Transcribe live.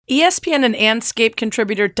ESPN and Anscape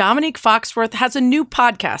contributor Dominique Foxworth has a new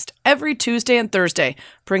podcast every Tuesday and Thursday,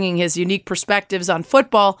 bringing his unique perspectives on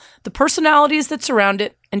football, the personalities that surround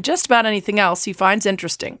it, and just about anything else he finds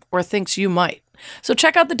interesting or thinks you might. So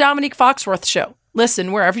check out the Dominique Foxworth Show.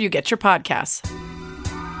 Listen wherever you get your podcasts.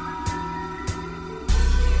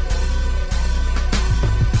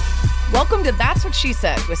 Welcome to That's What She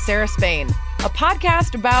Said with Sarah Spain, a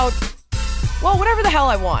podcast about, well, whatever the hell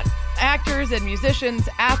I want. Actors and musicians,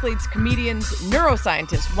 athletes, comedians,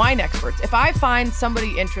 neuroscientists, wine experts. If I find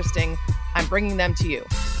somebody interesting, I'm bringing them to you.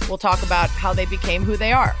 We'll talk about how they became who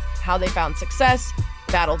they are, how they found success,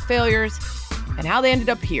 battled failures, and how they ended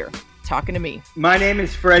up here, talking to me. My name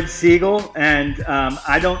is Fred Siegel, and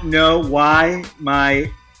I don't know why my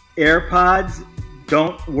AirPods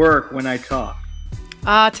don't work when I talk.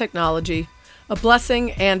 Technology. A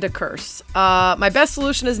blessing and a curse. My best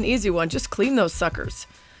solution is an easy one. Just clean those suckers.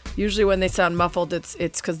 Usually when they sound muffled, it's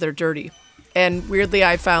because they're dirty. And weirdly,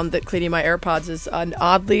 I found that cleaning my AirPods is an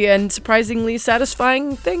oddly and surprisingly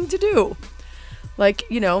satisfying thing to do. Like,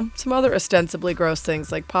 you know, some other ostensibly gross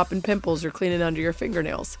things like popping pimples or cleaning under your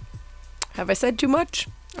fingernails. Have I said too much?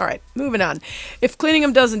 All right, moving on. If cleaning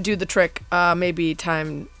them doesn't do the trick, maybe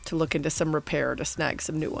time to look into some repair to snag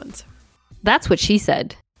some new ones. That's what she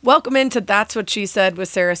said. Welcome into That's What She Said with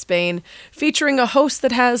Sarah Spain, featuring a host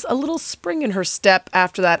that has a little spring in her step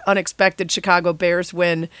after that unexpected Chicago Bears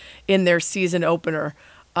win in their season opener.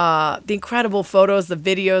 The incredible photos, the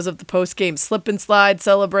videos of the post-game slip and slide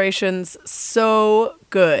celebrations, so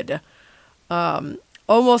good.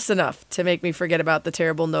 Almost enough to make me forget about the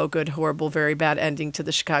terrible, no good, horrible, very bad ending to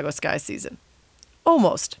the Chicago Sky season.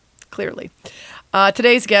 Almost, clearly.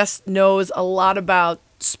 Today's guest knows a lot about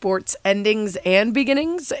sports endings and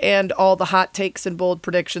beginnings and all the hot takes and bold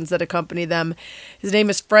predictions that accompany them. His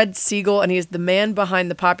name is Fred Siegel, and he is the man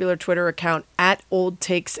behind the popular Twitter account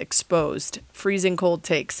 @OldTakesExposed, freezing cold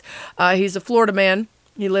takes. He's a Florida man.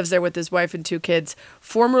 He lives there with his wife and 2 kids,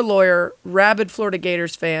 former lawyer, rabid Florida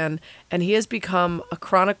Gators fan, and he has become a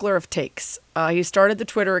chronicler of takes. He started the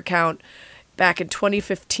Twitter account back in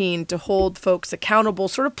 2015 to hold folks accountable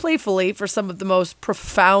sort of playfully for some of the most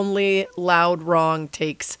profoundly loud wrong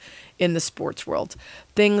takes in the sports world.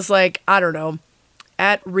 Things like, I don't know,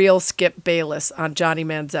 @RealSkipBayless on Johnny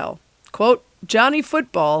Manziel. Quote, Johnny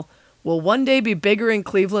Football will one day be bigger in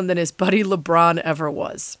Cleveland than his buddy LeBron ever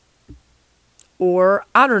was. Or,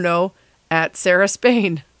 I don't know, @Sarah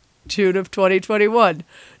Spain, June of 2021.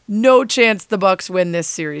 No chance the Bucks win this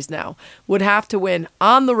series now. Would have to win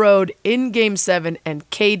on the road in Game 7, and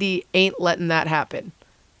KD ain't letting that happen.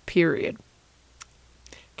 Period.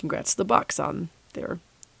 Congrats to the Bucks on their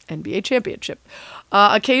NBA championship.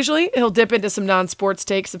 Occasionally, he'll dip into some non-sports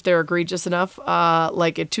takes if they're egregious enough,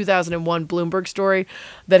 like a 2001 Bloomberg story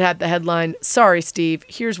that had the headline, "Sorry, Steve,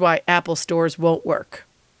 here's why Apple stores won't work."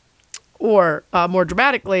 Or, more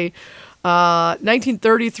dramatically,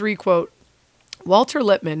 1933 quote, Walter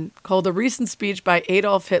Lippmann called a recent speech by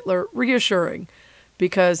Adolf Hitler reassuring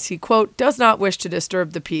because he, quote, does not wish to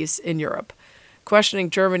disturb the peace in Europe. Questioning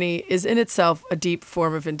Germany is in itself a deep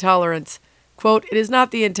form of intolerance. Quote, it is not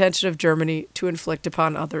the intention of Germany to inflict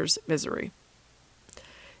upon others misery.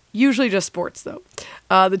 Usually just sports, though.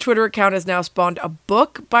 The Twitter account has now spawned a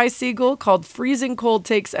book by Siegel called Freezing Cold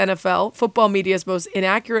Takes NFL, football media's most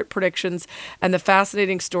inaccurate predictions and the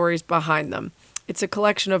fascinating stories behind them. It's a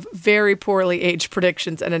collection of very poorly aged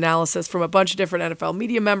predictions and analysis from a bunch of different NFL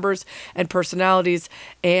media members and personalities,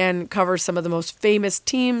 and covers some of the most famous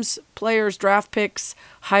teams, players, draft picks,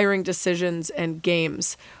 hiring decisions, and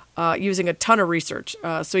games, using a ton of research.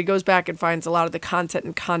 So he goes back and finds a lot of the content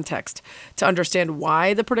and context to understand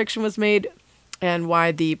why the prediction was made and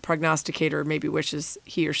why the prognosticator maybe wishes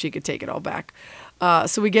he or she could take it all back.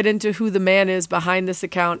 So we get into who the man is behind this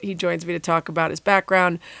account. He joins me to talk about his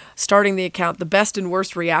background, starting the account, the best and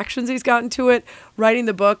worst reactions he's gotten to it, writing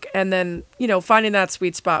the book, and then, you know, finding that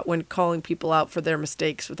sweet spot when calling people out for their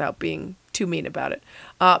mistakes without being too mean about it.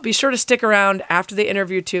 Be sure to stick around after the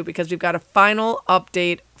interview, too, because we've got a final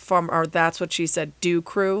update from our That's What She Said Do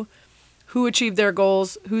crew. Who achieved their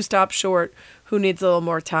goals, who stopped short, who needs a little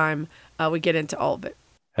more time. We get into all of it.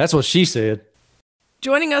 That's what she said.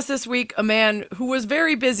 Joining us this week, a man who was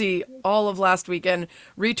very busy all of last weekend,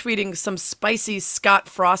 retweeting some spicy Scott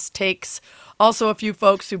Frost takes. Also a few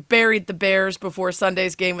folks who buried the Bears before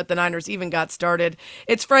Sunday's game with the Niners even got started.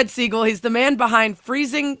 It's Fred Siegel. He's the man behind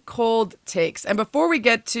Freezing Cold Takes. And before we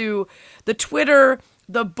get to the Twitter,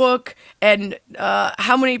 the book, and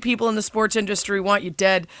how many people in the sports industry want you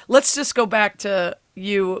dead, let's just go back to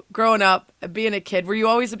you growing up, being a kid. Were you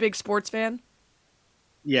always a big sports fan?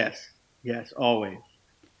 Yes, always.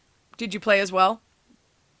 Did you play as well?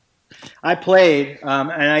 I played,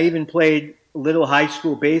 and I even played little high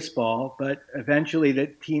school baseball, but eventually the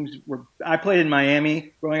teams were, I played in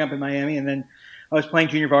Miami, growing up in Miami, and then I was playing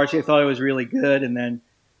junior varsity. I thought I was really good, and then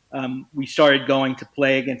we started going to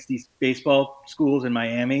play against these baseball schools in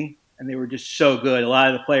Miami, and they were just so good. A lot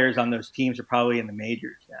of the players on those teams are probably in the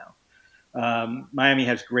majors now. Miami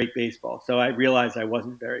has great baseball, so I realized I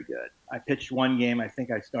wasn't very good. I pitched one game. I think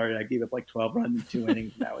I gave up like 12 runs in 2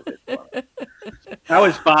 innings, and that was it for me. I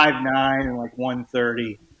was 5'9" and like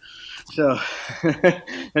 130. So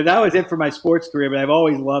and that was it for my sports career, but I've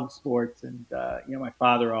always loved sports. And, my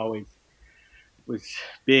father always was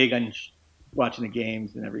big on watching the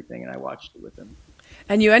games and everything, and I watched it with him.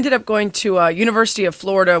 And you ended up going to University of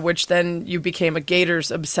Florida, which then you became a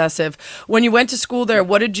Gators obsessive. When you went to school there,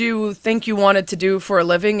 what did you think you wanted to do for a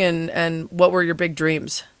living, and what were your big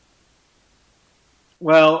dreams?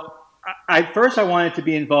 Well, first I wanted to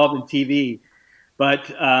be involved in TV,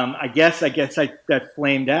 but I guess that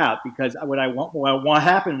flamed out because what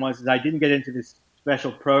happened was I didn't get into this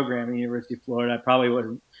special program at the University of Florida.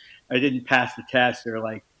 I didn't pass the test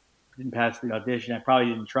or didn't pass the audition. I probably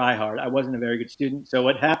didn't try hard. I wasn't a very good student. So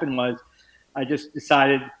what happened was I just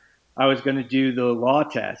decided I was going to do the law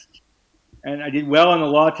test. And I did well on the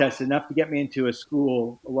law test, enough to get me into a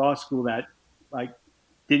law school that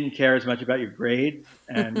didn't care as much about your grades.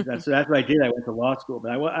 And that's what I did. I went to law school,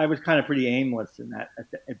 but I was kind of pretty aimless in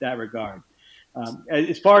that regard.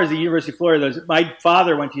 As far as the University of Florida goes, my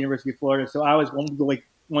father went to University of Florida, so I was one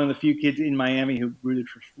of the few kids in Miami who rooted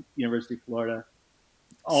for University of Florida.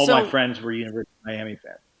 All my friends were University of Miami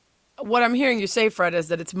fans. What I'm hearing you say, Fred, is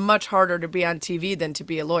that it's much harder to be on TV than to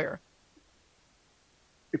be a lawyer.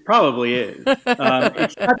 It probably is. It's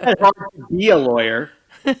not that hard to be a lawyer,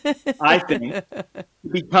 I think. To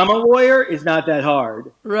become a lawyer is not that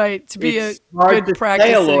hard. Right. To be it's a hard good to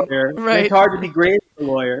practicing. Stay a lawyer. Right. It's hard to be great as a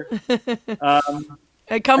lawyer.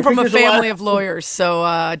 I come from a family of lawyers,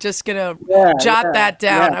 so just going to jot that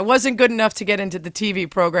down. Yeah. I wasn't good enough to get into the TV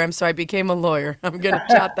program, so I became a lawyer. I'm going to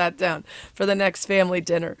jot that down for the next family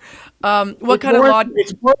dinner. What kind of law?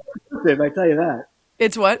 It's more exclusive, I tell you that.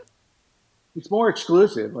 It's what? It's more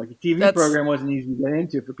exclusive. Like a TV program wasn't easy to get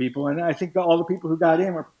into for people. And I think all the people who got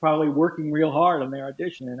in were probably working real hard on their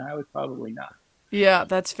audition, and I was probably not. Yeah,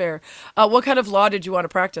 that's fair. What kind of law did you want to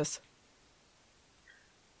practice?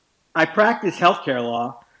 I practiced healthcare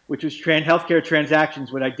law, which was healthcare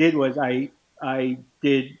transactions. What I did was I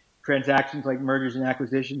did transactions like mergers and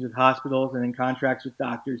acquisitions with hospitals and then contracts with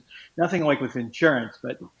doctors. Nothing like with insurance,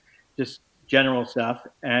 but just general stuff.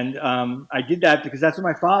 And I did that because that's what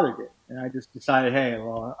my father did. And I just decided, hey,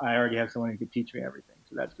 well, I already have someone who could teach me everything.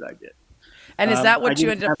 So that's what I did. And is that what you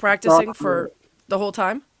ended up practicing for the whole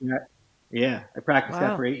time? Yeah. I practiced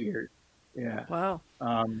that for 8 years. Yeah. Wow.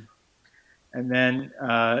 And then, but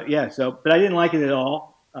I didn't like it at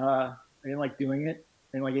all. I didn't like doing it.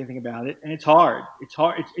 I didn't like anything about it. And it's hard.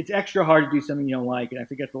 It's extra hard to do something you don't like. And I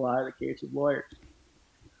think that's a lot of the case with lawyers.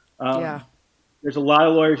 There's a lot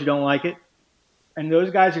of lawyers who don't like it. And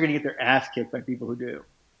those guys are going to get their ass kicked by people who do.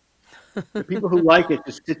 The people who like it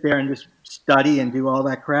just sit there and just study and do all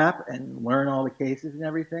that crap and learn all the cases and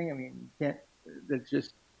everything. I mean, you can't, it's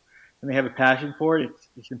just, when they have a passion for it,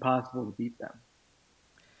 it's impossible to beat them.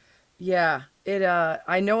 Yeah,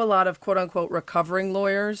 I know a lot of quote unquote recovering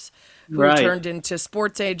lawyers who turned into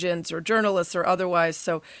sports agents or journalists or otherwise.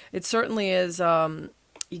 So it certainly is.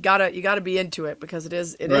 You gotta be into it because it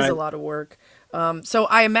is a lot of work. So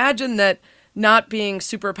I imagine that not being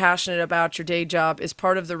super passionate about your day job is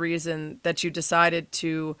part of the reason that you decided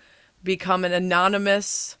to become an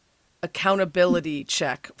anonymous accountability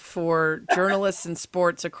check for journalists and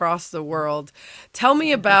sports across the world. Tell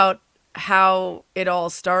me about how it all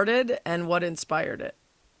started and what inspired it.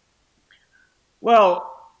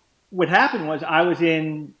 Well, what happened was I was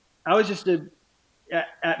just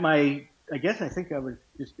at my, I think I was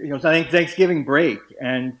just, Thanksgiving break,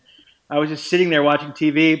 and I was just sitting there watching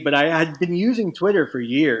TV, but I had been using Twitter for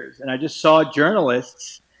years, and I just saw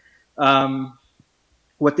journalists.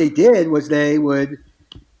 What they did was they would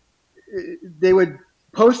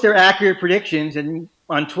post their accurate predictions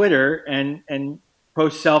on Twitter and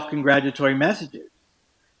post self-congratulatory messages.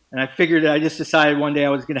 And I just decided one day I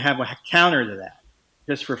was going to have a counter to that,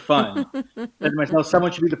 just for fun. I said to myself,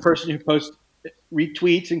 someone should be the person who posts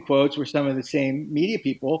retweets and quotes were some of the same media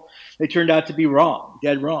people. They turned out to be wrong,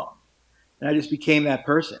 dead wrong. And I just became that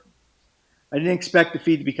person. I didn't expect the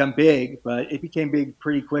feed to become big, but it became big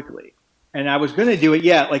pretty quickly. And I was going to do it,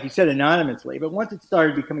 like you said, anonymously. But once it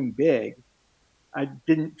started becoming big, I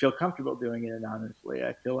didn't feel comfortable doing it anonymously.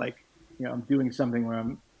 I feel like, I'm doing something where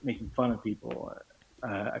I'm making fun of people.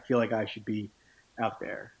 I feel like I should be out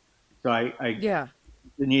there. So I Yeah.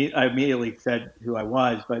 I immediately said who I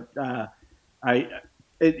was, but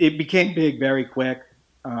it became big very quick,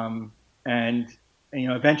 and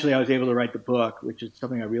eventually I was able to write the book, which is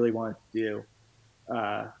something I really wanted to do,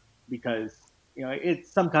 because it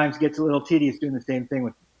sometimes gets a little tedious doing the same thing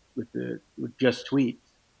with just tweets.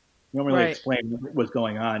 You don't really Right. explain what was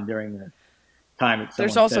going on during the time that someone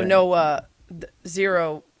There's also said no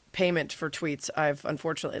zero payment for tweets, I've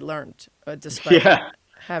unfortunately learned, despite Yeah,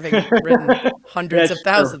 having written hundreds that's of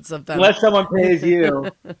thousands of them. unless someone pays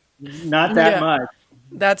you, not that Yeah. much.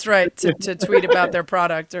 That's right, to tweet about their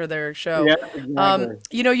product or their show. Yeah, exactly.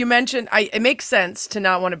 You mentioned it makes sense to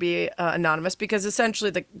not want to be anonymous because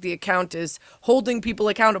essentially the account is holding people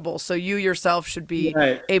accountable. So you yourself should be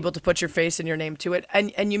Right. able to put your face and your name to it.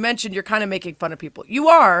 And you mentioned you're kind of making fun of people. You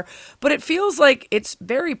are, but it feels like it's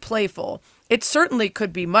very playful. It certainly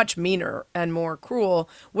could be much meaner and more cruel.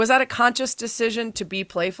 Was that a conscious decision to be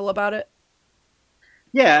playful about it?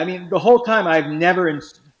 Yeah, I mean, the whole time I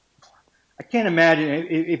can't imagine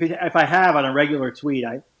if I have on a regular tweet.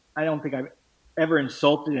 I don't think I've ever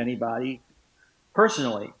insulted anybody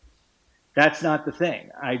personally. That's not the thing.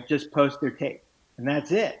 I just post their tape, and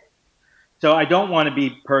that's it. So I don't want to be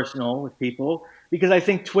personal with people because I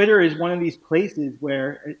think Twitter is one of these places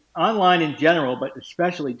where, online in general, but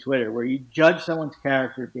especially Twitter, where you judge someone's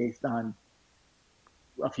character based on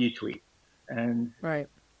a few tweets, and Right.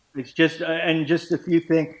 it's just a few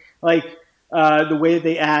things like the way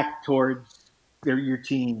they act towards your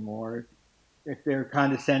team, or if they're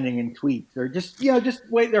condescending in tweets, or just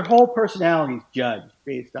their whole personality is judged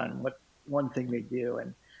based on what one thing they do,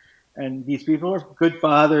 and these people are good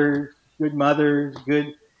fathers, good mothers,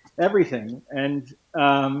 good everything, and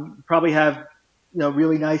probably have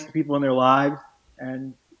really nice people in their lives,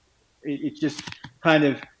 and it's just kind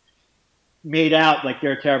of made out like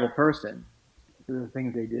they're a terrible person for the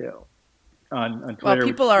things they do on Twitter. Well,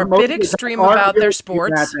 people are a Most bit of the time extreme aren't about really their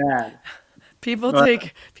sports. that bad. People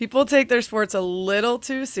Right. take their sports a little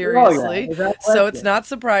too seriously, without so it's question. not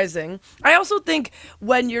surprising. I also think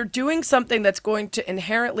when you're doing something that's going to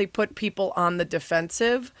inherently put people on the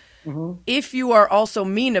defensive, if you are also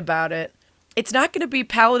mean about it, it's not going to be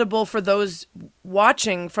palatable for those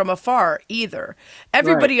watching from afar either.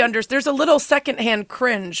 Everybody there's a little secondhand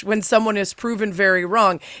cringe when someone is proven very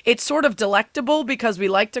wrong. It's sort of delectable because we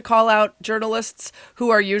like to call out journalists who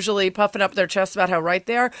are usually puffing up their chests about how right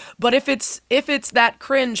they are. But if it's that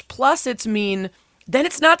cringe plus it's mean, then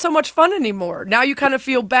it's not so much fun anymore. Now you kind of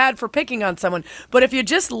feel bad for picking on someone. But if you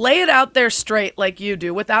just lay it out there straight like you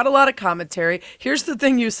do, without a lot of commentary, here's the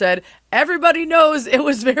thing you said, everybody knows it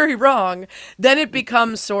was very wrong, then it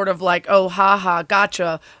becomes sort of like, oh, haha,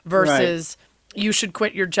 gotcha, versus you should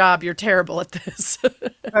quit your job, you're terrible at this.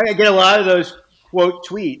 I get a lot of those quote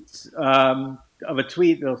tweets of a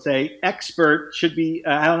tweet. They'll say, "Expert should be."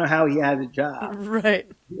 I don't know how he has a job.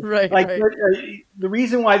 Right. Like the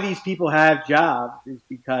reason why these people have jobs is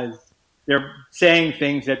because they're saying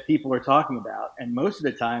things that people are talking about, and most of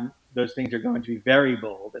the time, those things are going to be very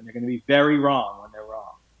bold, and they're going to be very wrong when they're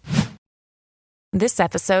wrong. This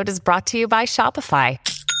episode is brought to you by Shopify.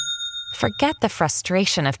 Forget the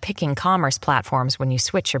frustration of picking commerce platforms when you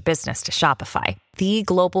switch your business to Shopify, the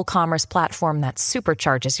global commerce platform that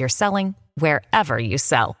supercharges your selling wherever you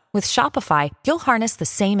sell. With Shopify, you'll harness the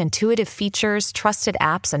same intuitive features, trusted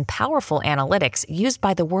apps, and powerful analytics used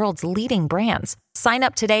by the world's leading brands. Sign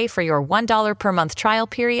up today for your $1 per month trial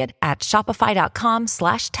period at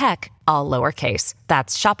shopify.com/tech, all lowercase.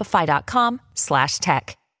 That's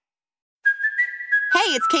shopify.com/tech. Hey,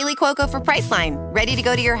 it's Kaylee Cuoco for Priceline. Ready to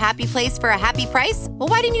go to your happy place for a happy price? Well,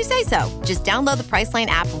 why didn't you say so? Just download the Priceline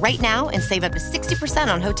app right now and save up to 60%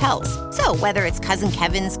 on hotels. So whether it's Cousin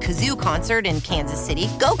Kevin's Kazoo Concert in Kansas City,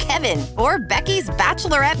 go Kevin, or Becky's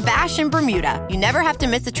Bachelorette Bash in Bermuda, you never have to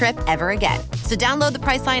miss a trip ever again. So download the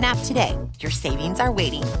Priceline app today. Your savings are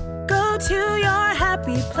waiting. Go to your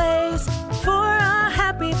happy place for a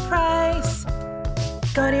happy price.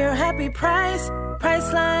 Go to your happy price,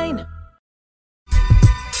 Priceline.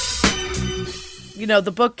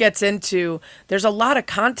 The book gets into, there's a lot of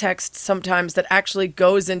context sometimes that actually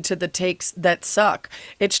goes into the takes that suck.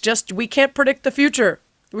 It's just, we can't predict the future.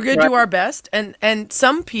 We're going to do our best. And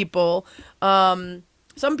some people, I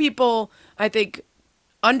think,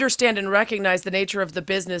 understand and recognize the nature of the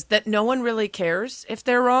business, that no one really cares if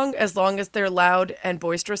they're wrong as long as they're loud and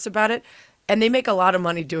boisterous about it. And they make a lot of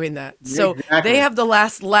money doing that. So Exactly. they have the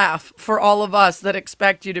last laugh for all of us that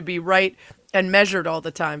expect you to be right and measured all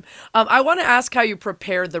the time. I want to ask how you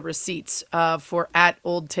prepare the receipts for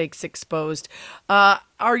 @OldTakesExposed.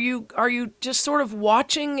 Are you just sort of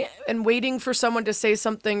watching and waiting for someone to say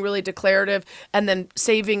something really declarative and then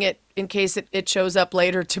saving it in case it shows up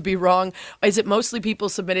later to be wrong? Is it mostly people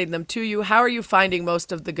submitting them to you? How are you finding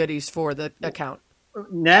most of the goodies for the account?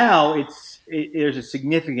 Now there's a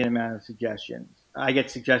significant amount of suggestions. I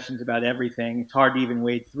get suggestions about everything. It's hard to even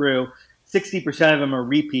wade through. 60% of them are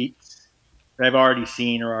repeats that I've already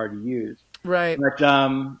seen or already used. Right. But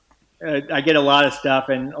I get a lot of stuff,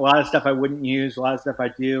 and a lot of stuff I wouldn't use, a lot of stuff I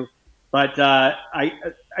do. But I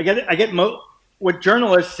get what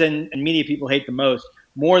journalists and media people hate the most,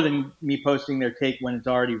 more than me posting their take when it's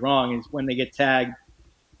already wrong, is when they get tagged.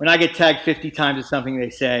 When I get tagged 50 times with something they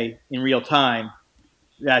say in real time,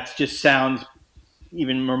 that just sounds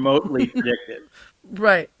even remotely predictive.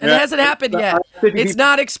 Right. And it hasn't happened yet. It's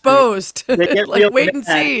not exposed. Like, wait and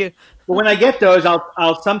see. But when I get those,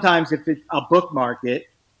 I'll sometimes, I'll bookmark it.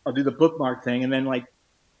 I'll do the bookmark thing. And then, like, at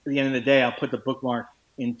the end of the day, I'll put the bookmark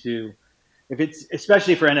into,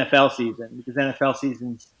 especially for NFL season, because NFL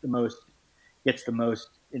season's gets the most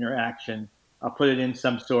interaction. I'll put it in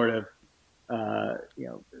some sort of,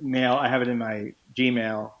 mail. I have it in my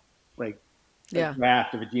Gmail, like, a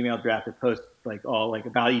draft of a Gmail draft that posts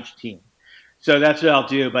about each team. So that's what I'll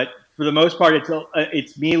do. But for the most part,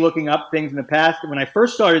 it's me looking up things in the past. When I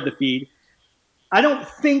first started the feed, I don't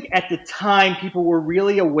think at the time people were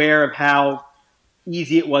really aware of how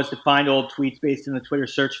easy it was to find old tweets based on the Twitter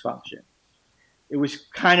search function. It was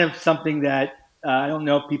kind of something that I don't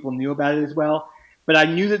know if people knew about it as well, but I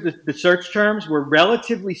knew that the search terms were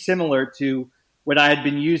relatively similar to what I had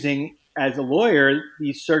been using as a lawyer.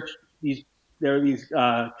 There are these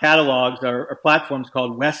catalogs or platforms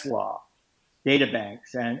called Westlaw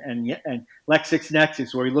databanks and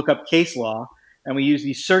LexisNexis, where we look up case law and we use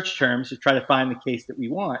these search terms to try to find the case that we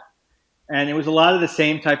want. And it was a lot of the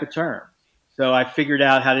same type of terms. So I figured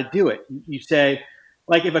out how to do it. You say,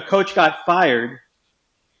 like, if a coach got fired,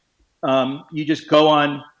 you just go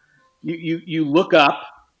on, you look up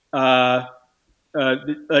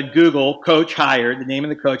Google coach hired, the name of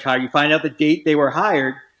the coach hired. You find out the date they were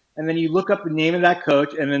hired, and then you look up the name of that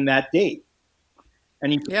coach and then that date.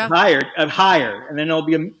 And you hire, and then there'll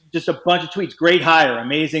be just a bunch of tweets. Great hire,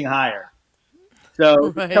 amazing hire. So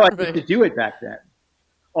that's how I used to do it back then,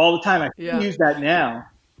 all the time. I use that now,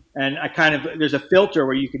 and there's a filter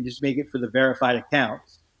where you can just make it for the verified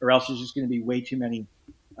accounts, or else there's just going to be way too many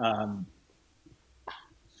random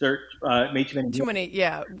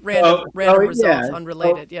results,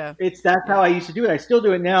 unrelated. That's how I used to do it. I still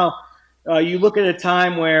do it now. You look at a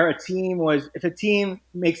time where if a team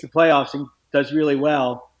makes the playoffs and does really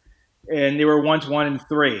well, and they were once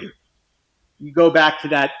 1-3, you go back to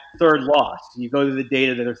that third loss. You go to the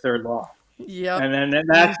data that are third loss. Yeah. And then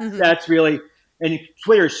that's really, and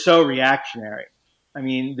Twitter is so reactionary. I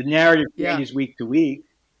mean, the narrative changes week to week.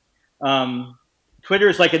 Twitter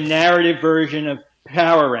is like a narrative version of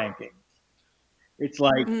power rankings. It's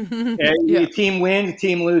like a team wins, a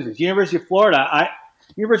team loses. University of Florida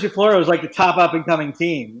was like the top up and coming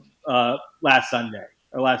team last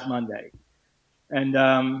Monday. And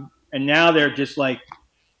now they're just like,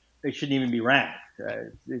 they shouldn't even be ranked.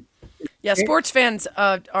 Sports fans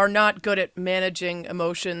are not good at managing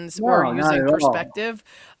emotions or using perspective.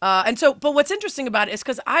 But what's interesting about it is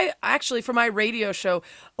because I actually, for my radio show,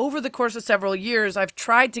 over the course of several years, I've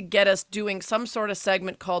tried to get us doing some sort of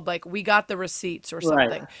segment called like, We Got the Receipts or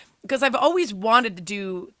something. Right. Because I've always wanted to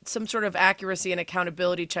do some sort of accuracy and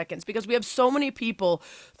accountability check-ins, because we have so many people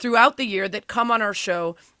throughout the year that come on our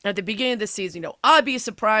show at the beginning of the season. I'd be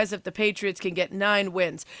surprised if the Patriots can get 9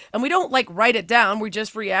 wins. And we don't write it down. We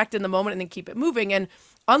just react in the moment and then keep it moving. And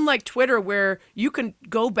unlike Twitter, where you can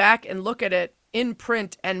go back and look at it in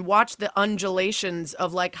print and watch the undulations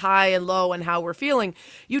of high and low and how we're feeling,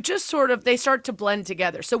 you just they start to blend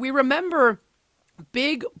together. So we remember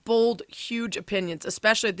big, bold, huge opinions,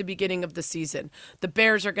 especially at the beginning of the season. The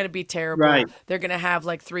Bears are going to be terrible. Right. They're going to have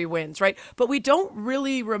 3 wins, right? But we don't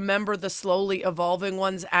really remember the slowly evolving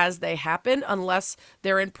ones as they happen unless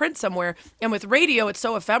they're in print somewhere. And with radio, it's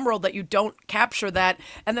so ephemeral that you don't capture that.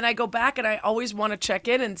 And then I go back and I always want to check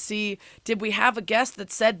in and see, did we have a guest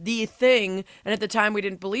that said the thing, and at the time we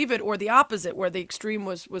didn't believe it, or the opposite, where the extreme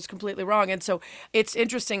was completely wrong. And so it's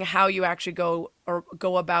interesting how you actually go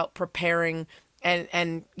about preparing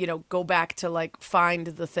and go back to find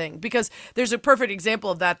the thing, because there's a perfect example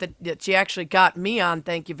of that she actually got me on.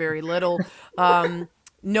 Thank you very little.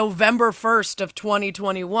 November 1st of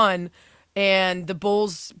 2021, and the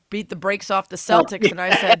Bulls beat the brakes off the Celtics. And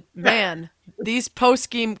I said, man, these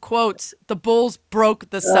post-game quotes, the Bulls broke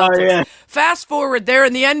the Celtics. Yeah. Fast forward, they're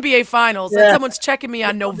in the NBA Finals, and someone's checking me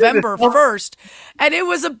on November 1st, and it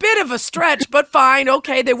was a bit of a stretch, but fine.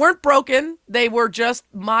 Okay, they weren't broken. They were just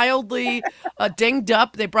mildly dinged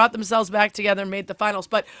up. They brought themselves back together and made the Finals.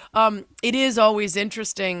 But it is always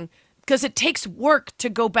interesting because it takes work to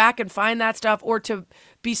go back and find that stuff or to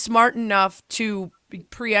be smart enough to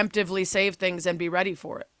preemptively save things and be ready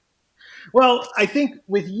for it. Well, I think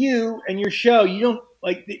with you and your show, you don't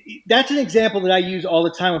like that's an example that I use all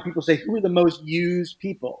the time when people say, who are the most used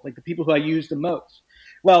people? Like the people who I use the most.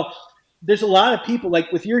 Well, there's a lot of people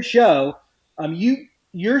like with your show,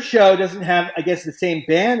 your show doesn't have, I guess, the same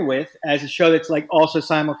bandwidth as a show that's like also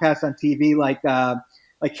simulcast on TV, like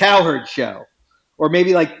Cowherd's show, or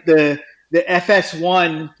maybe like the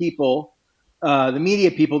FS1 people, the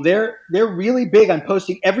media people. They're really big on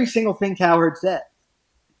posting every single thing Cowherd said.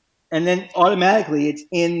 And then automatically it's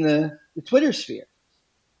in the Twitter sphere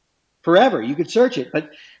forever. You could search it.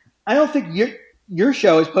 But I don't think your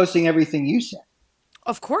show is posting everything you said.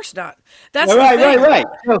 Of course not. That's the thing. Right.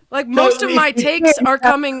 Like most of my takes are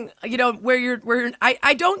coming, where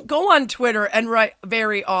I don't go on Twitter and write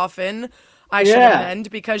very often. I should amend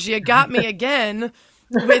because you got me again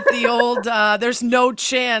with the old, there's no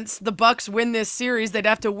chance the Bucks win this series. They'd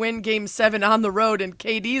have to win Game 7 on the road, and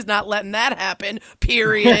KD's not letting that happen,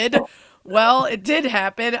 period. Well, it did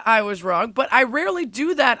happen. I was wrong. But I rarely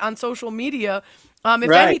do that on social media.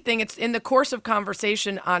 If anything, it's in the course of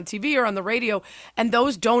conversation on TV or on the radio, and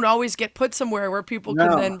those don't always get put somewhere where people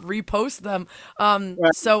can then repost them.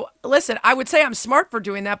 So, listen, I would say I'm smart for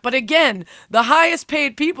doing that. But again, the highest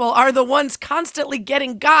paid people are the ones constantly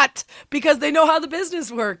getting got because they know how the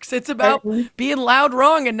business works. It's about being loud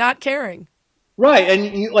wrong and not caring. Right.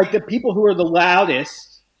 And like the people who are the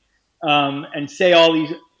loudest and say all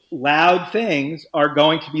these loud things are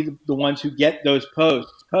going to be the ones who get those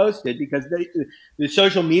posts posted because the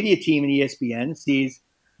social media team in ESPN sees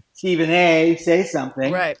Stephen A say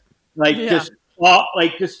something, right?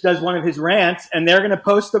 Just does one of his rants, and they're going to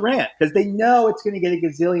post the rant because they know it's going to get a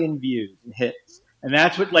gazillion views and hits, and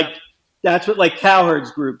that's what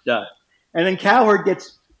Cowherd's group does, and then Cowherd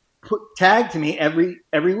gets tagged to me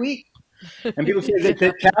every week. And people say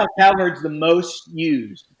that Cowherd's the most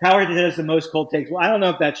used. Cowherd has the most cold takes. Well, I don't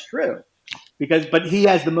know if that's true, but he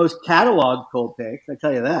has the most cataloged cold takes. I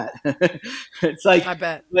tell you that. It's like I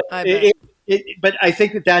bet. But I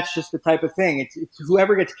think that's just the type of thing. It's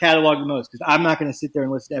whoever gets cataloged the most. Because I'm not going to sit there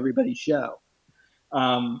and listen to everybody's show.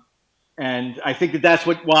 And I think that's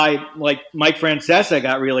why like Mike Francesa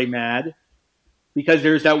got really mad. Because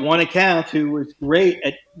there's that one account who was great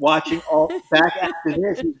at watching back after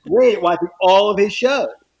this. He was great at watching all of his shows.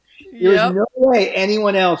 There was no way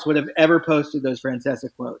anyone else would have ever posted those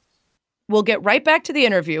Francesa quotes. We'll get right back to the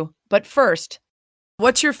interview. But first,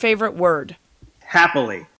 what's your favorite word?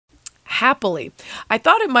 Happily. Happily. I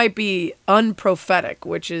thought it might be unprophetic,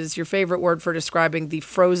 which is your favorite word for describing the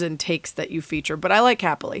frozen takes that you feature. But I like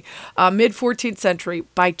happily. Mid-14th century,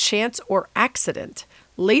 by chance or accident.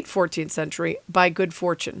 Late 14th century, by good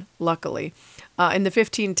fortune, luckily. In the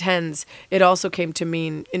 1510s, it also came to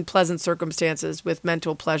mean in pleasant circumstances with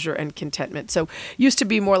mental pleasure and contentment. So used to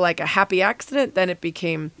be more like a happy accident, then it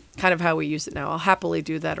became kind of how we use it now. I'll happily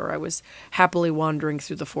do that, or I was happily wandering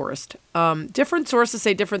through the forest. Different sources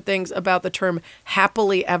say different things about the term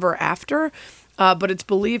happily ever after, but it's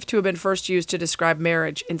believed to have been first used to describe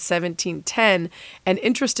marriage in 1710. And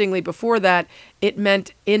interestingly, before that, it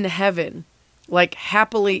meant in heaven. Like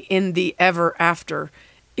happily in the ever after,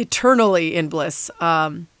 eternally in bliss.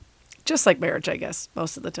 Just like marriage, I guess,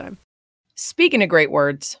 most of the time. Speaking of great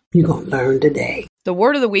words, you're going to learn today. The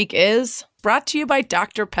word of the week is brought to you by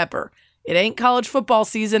Dr. Pepper. It ain't college football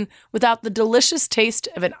season without the delicious taste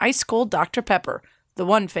of an ice-cold Dr. Pepper, the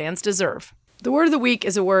one fans deserve. The word of the week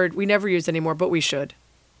is a word we never use anymore, but we should.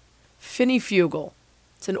 Finifugal.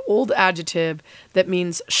 It's an old adjective that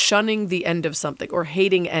means shunning the end of something or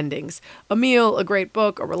hating endings. A meal, a great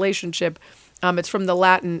book, a relationship. It's from the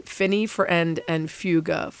Latin fini for end and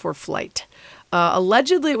fuga for flight.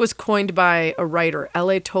 Allegedly, it was coined by a writer,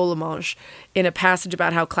 L.A. Tollemache, in a passage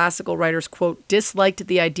about how classical writers, quote, disliked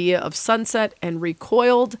the idea of sunset and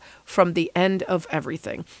recoiled from the end of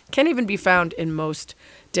everything. Can't even be found in most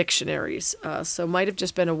dictionaries, so might have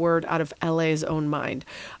just been a word out of L.A.'s own mind.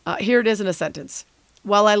 Here it is in a sentence.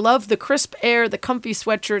 While I love the crisp air, the comfy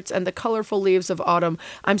sweatshirts, and the colorful leaves of autumn,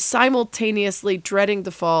 I'm simultaneously dreading the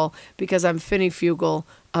fall because I'm finifugal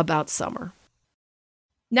about summer.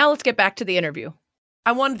 Now let's get back to the interview.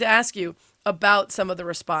 I wanted to ask you, about some of the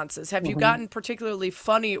responses? Have you gotten particularly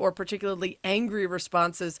funny or particularly angry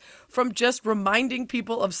responses from just reminding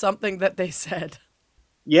people of something that they said?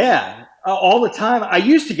 Yeah, all the time. I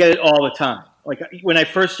used to get it all the time. Like when I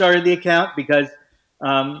first started the account, because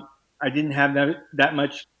I didn't have that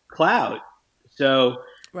much clout. So,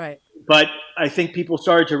 right. But I think people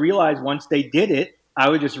started to realize once they did it, I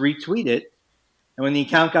would just retweet it. And when the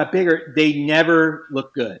account got bigger, they never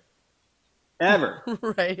looked good. Ever.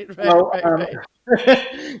 right.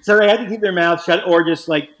 So they had to keep their mouths shut or just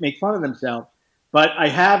like make fun of themselves. But I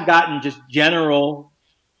have gotten just general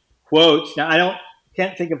quotes. Now I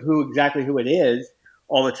can't think of who it is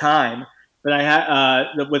all the time, but I had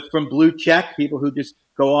from Blue Check, people who just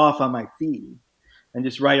go off on my feed and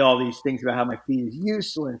just write all these things about how my feed is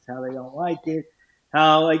useless, how they don't like it,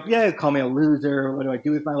 how call me a loser. What do I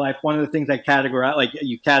do with my life? One of the things I categorize, like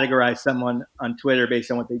you categorize someone on Twitter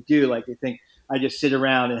based on what they do. Like they think I just sit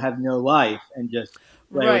around and have no life and just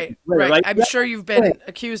right. Like, I'm sure you've been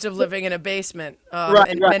accused of living in a basement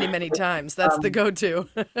many, many times. That's the go-to.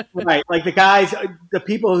 Right. Like the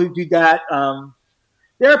people who do that,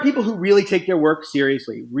 there are people who really take their work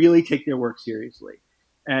seriously,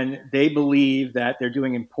 and they believe that they're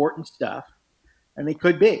doing important stuff, and they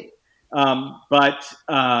could be. But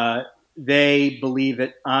they believe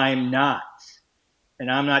that I'm not, and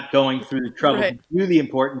I'm not going through the trouble to do the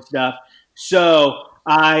important stuff. So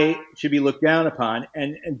I should be looked down upon,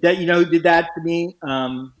 and that who did that to me.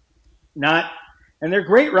 And they're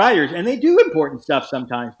great writers, and they do important stuff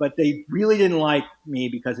sometimes, but they really didn't like me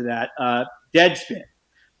because of that. Deadspin,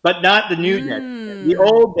 but not the new Deadspin, the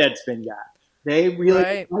old Deadspin guy. They really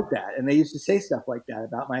didn't like that, and they used to say stuff like that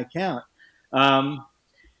about my account. And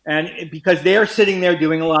because they're sitting there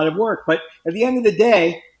doing a lot of work, but at the end of the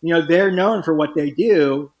day, they're known for what they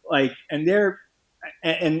do, and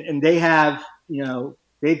they have,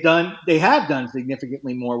 they have done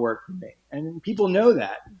significantly more work than me, and people know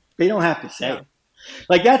that. They don't have to say it.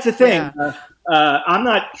 Like that's the thing. Yeah. I'm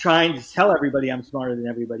not trying to tell everybody I'm smarter than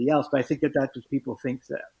everybody else, but I think that's what people think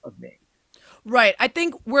of me. Right. I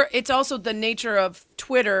think it's also the nature of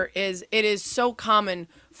Twitter it is so common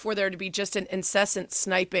for there to be just an incessant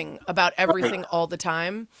sniping about everything all the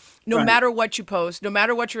time. No matter what you post, no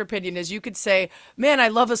matter what your opinion is, you could say, man, I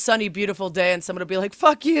love a sunny, beautiful day. And someone will be like,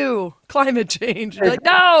 fuck you, climate change. You're like,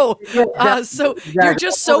 no. So you're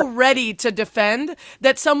just so ready to defend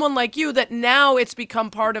that someone like you, that now it's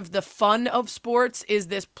become part of the fun of sports is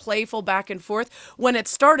this playful back and forth. When it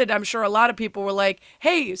started, I'm sure a lot of people were like,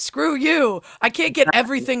 hey, screw you. I can't get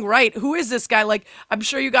everything right. Who is this guy? Like, I'm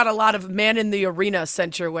sure you got a lot of man in the arena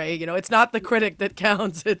sent your way. It's not the critic that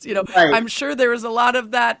counts. It's, I'm sure there is a lot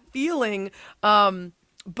of that feeling,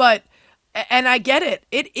 but I get it.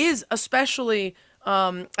 It is, especially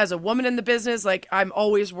as a woman in the business, like I'm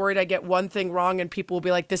always worried I get one thing wrong and people will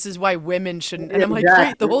be like, this is why women shouldn't. And I'm like,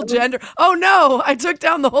 wait, the whole gender? Oh no, I took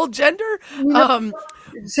down the whole gender.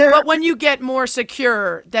 Sarah, but when you get more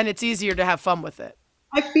secure, then it's easier to have fun with it.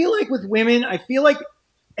 I feel like with women,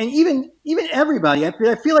 and even everybody,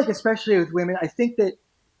 I feel like especially with women, I think that,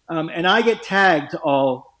 and I get tagged to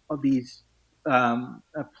all of these.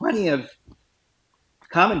 Plenty of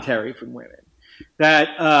commentary from women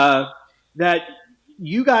that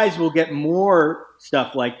you guys will get more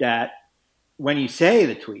stuff like that when you say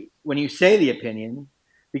the tweet, when you say the opinion,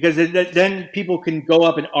 because then people can go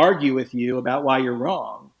up and argue with you about why you're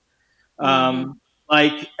wrong,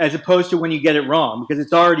 like as opposed to when you get it wrong, because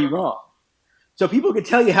it's already wrong. So people can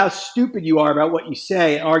tell you how stupid you are about what you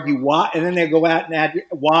say and argue why, and then they go out and add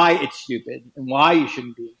why it's stupid and why you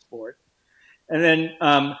shouldn't be in sports. And then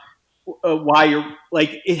why you're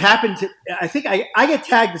like, it happens. I think I get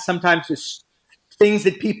tagged sometimes as things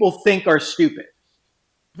that people think are stupid.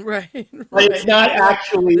 Right. But it's not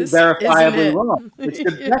actually verifiably wrong. It's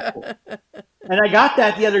subjective. And I got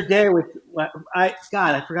that the other day with, I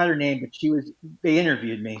forgot her name, but they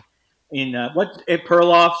interviewed me in, what's at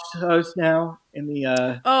Perloff's host now in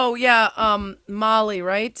the, Molly,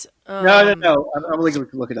 right? No. I'm going to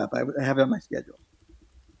look it up. I have it on my schedule.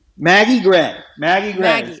 Maggie Gray. Maggie,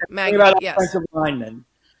 about offensive linemen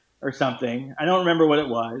or something. I don't remember what it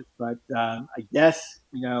was, but I guess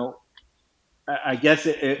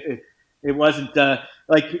it wasn't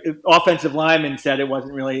like offensive linemen said it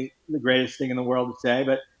wasn't really the greatest thing in the world to say.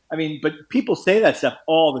 But but people say that stuff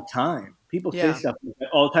all the time. People say stuff like that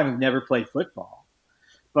all the time who've never played football.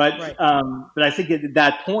 But but I think at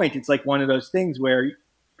that point it's like one of those things where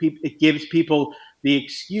it gives people the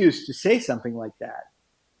excuse to say something like that.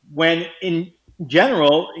 When in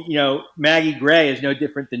general, Maggie Gray is no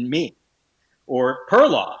different than me or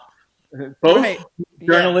Perloff, both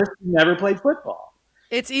journalists who never played football.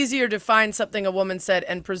 It's easier to find something a woman said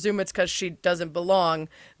and presume it's because she doesn't belong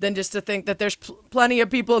than just to think that there's plenty of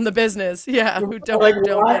people in the business, who don't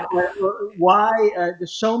get it. Why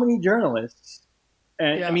there's so many journalists,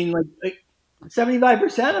 and I mean, like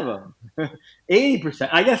 75% of them, 80%,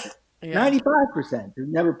 I guess, 95% who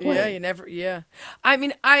never played. I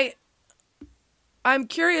mean, I'm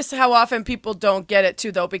curious how often people don't get it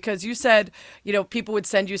too, though, because you said, people would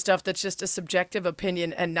send you stuff that's just a subjective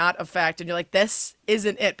opinion and not a fact. And you're like, this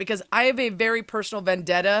isn't it. Because I have a very personal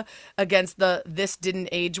vendetta against the "this didn't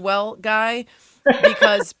age well" guy,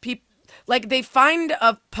 because people, like, they find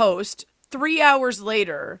a post 3 hours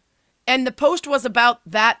later and the post was about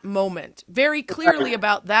that moment, very clearly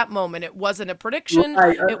about that moment. It wasn't a prediction.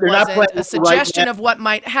 It wasn't a suggestion of what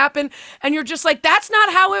might happen. And you're just like, that's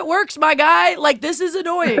not how it works, my guy. Like, this is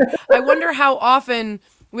annoying. I wonder how often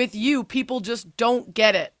with you, people just don't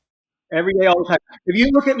get it. Every day, all the time. If you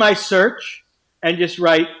look at my search and just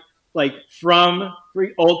write, like, from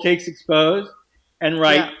Old Takes Exposed and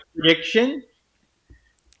write prediction,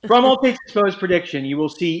 from Old Takes Exposed prediction, you will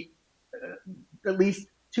see at least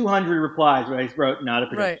 200 replies where I wrote, not a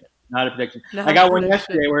prediction, not a prediction. I got one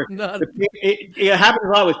yesterday where it happens a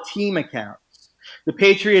lot with team accounts. The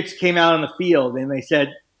Patriots came out on the field and they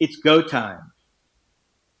said, it's go time.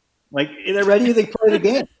 Like, they're ready to play the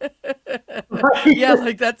game.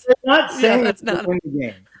 That's they're not saying that's not win the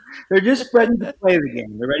game. They're just ready to play the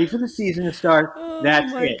game. They're ready for the season to start. That's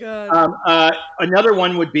it. God. Another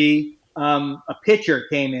one would be a pitcher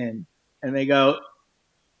came in and they go,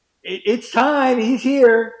 it's time. He's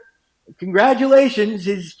here. Congratulations.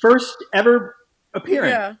 His first ever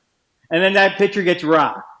appearance. Yeah. And then that pitcher gets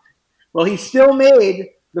rocked. Well, he still made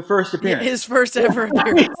the first appearance. His first ever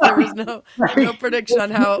appearance. There was no prediction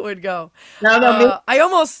on how it would go. I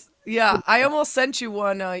almost sent you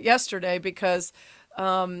one yesterday because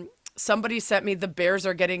somebody sent me the Bears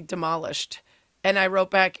are getting demolished. And I wrote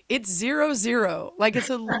back, it's 0-0. Like, it's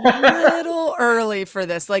a little early for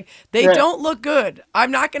this. Like, they don't look good. I'm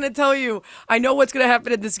not going to tell you I know what's going to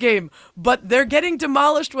happen in this game, but they're getting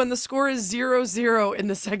demolished when the score is 0-0 in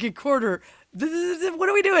the second quarter. What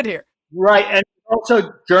are we doing here? Right. And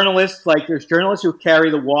also journalists, like there's journalists who carry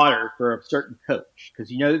the water for a certain coach because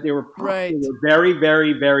that they were very,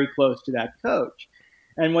 very, very close to that coach.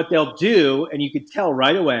 And what they'll do, and you could tell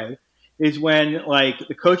right away, is when, like,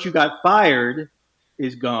 the coach who got fired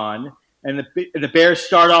is gone and the Bears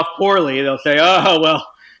start off poorly, they'll say, oh, well,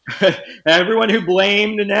 everyone who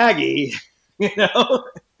blamed Nagy,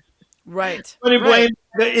 Right.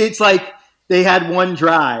 It's like they had one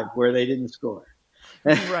drive where they didn't score.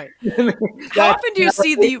 Right. How often do you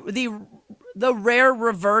see the rare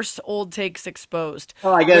reverse Old Takes Exposed?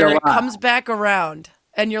 Oh, I get it a lot. It comes back around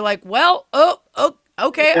and you're like, well,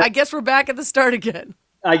 okay, I guess we're back at the start again.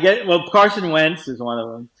 I get it. Well, Carson Wentz is one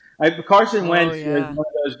of them. Carson Wentz was one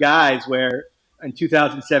of those guys where in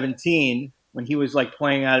 2017, when he was like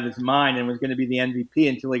playing out of his mind and was going to be the MVP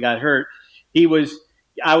until he got hurt,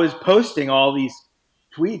 I was posting all these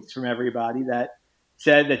tweets from everybody that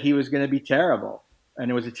said that he was going to be terrible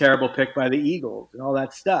and it was a terrible pick by the Eagles and all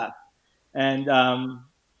that stuff. And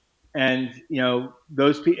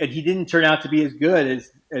those people, and he didn't turn out to be as good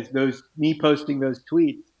as me posting those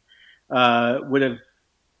tweets would have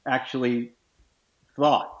actually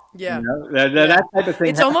thought. Yeah. That type of thing.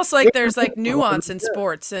 It's almost like there's like nuance in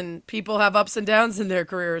sports and people have ups and downs in their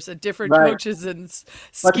careers and different coaches and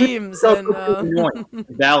schemes.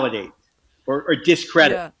 Validate or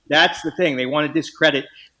discredit. Yeah. That's the thing. They want to discredit.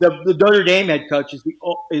 The Notre Dame head coach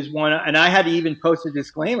is one, and I had to even post a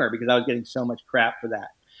disclaimer because I was getting so much crap for that.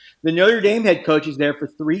 The Notre Dame head coach is there for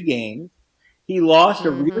 3 games. He lost a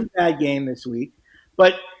really bad game this week,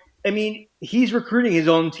 but I mean, he's recruiting his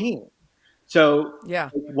own team. So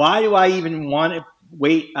why do I even want to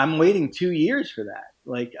wait? I'm waiting 2 years for that.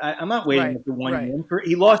 Like, I'm not waiting for 1 year.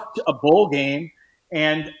 He lost a bowl game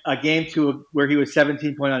and a game where he was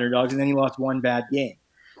 17-point underdogs, and then he lost one bad game.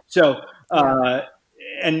 So, I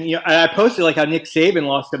posted like how Nick Saban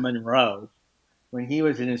lost to Monroe when he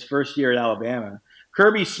was in his first year at Alabama.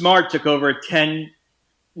 Kirby Smart took over a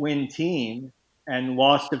 10-win team and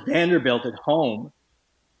lost to Vanderbilt at home.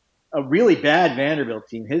 A really bad Vanderbilt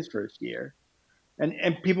team his first year,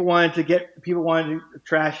 and people wanted to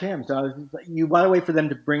trash him. So I was just like, you gotta wait for them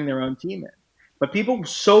to bring their own team in. But people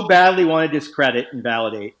so badly want to discredit and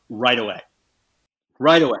validate right away.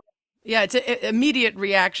 Yeah, it's an immediate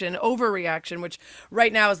reaction, overreaction, which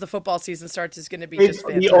right now as the football season starts is going to be just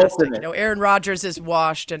fantastic. Aaron Rodgers is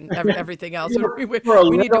washed and everything else. we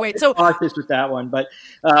need to wait. So cautious with that one, but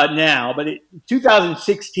now,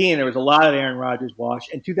 2016 there was a lot of Aaron Rodgers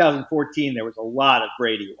wash, and 2014 there was a lot of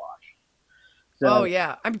Brady wash. Oh,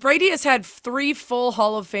 yeah. I mean, Brady has had 3 full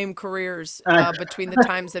Hall of Fame careers between the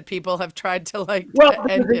times that people have tried to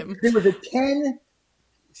end him. There was a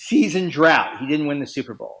 10-season drought. He didn't win the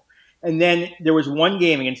Super Bowl. And then there was one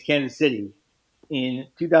game against Kansas City in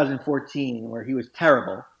 2014 where he was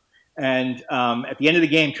terrible. And at the end of the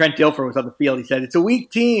game, Trent Dilfer was on the field. He said, "It's a weak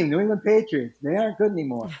team, New England Patriots. They aren't good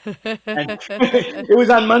anymore." And it was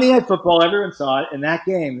on Monday Night Football. Everyone saw it. And that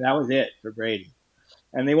game, that was it for Brady.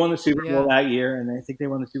 And they won the Super Bowl that year, and I think they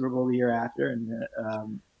won the Super Bowl the year after.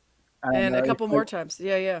 And a couple more times.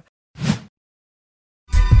 Yeah.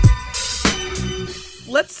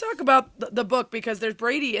 Let's talk about the book, because there's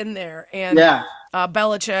Brady in there and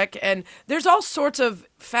Belichick, and there's all sorts of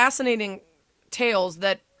fascinating tales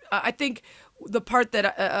that I think the part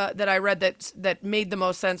that I read that made the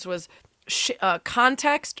most sense was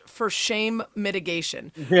context for shame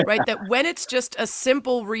mitigation, right? That when it's just a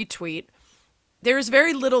simple retweet, there's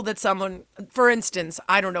very little that someone, for instance,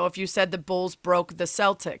 I don't know if you said the Bulls broke the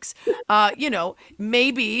Celtics,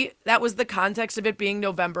 maybe that was the context of it being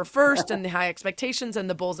November 1st and the high expectations and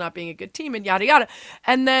the Bulls not being a good team and yada, yada.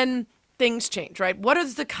 And then things change, right? What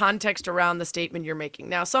is the context around the statement you're making?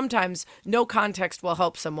 Now, sometimes no context will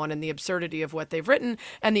help someone in the absurdity of what they've written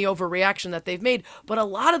and the overreaction that they've made. But a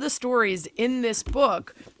lot of the stories in this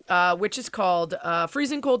book, which is called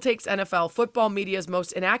Freezing Cold Takes NFL, Football Media's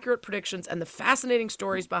Most Inaccurate Predictions and the Fascinating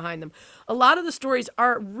Stories Behind Them. A lot of the stories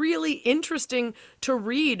are really interesting to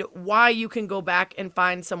read, why you can go back and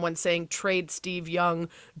find someone saying, trade Steve Young,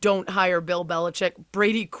 don't hire Bill Belichick,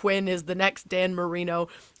 Brady Quinn is the next Dan Marino.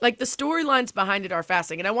 Like, the storylines behind it are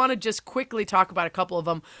fascinating. And I want to just quickly talk about a couple of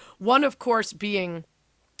them. One, of course, being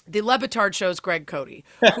the Le Batard Show's Greg Cody,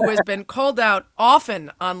 who has been called out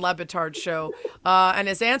often on Le Batard's show and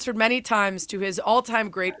has answered many times to his all-time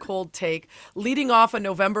great cold take, leading off a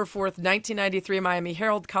November 4th, 1993 Miami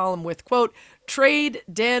Herald column with, quote, "Trade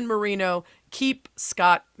Dan Marino, keep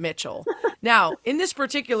Scott Mitchell." Now, in this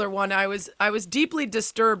particular one, I was deeply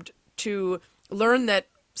disturbed to learn that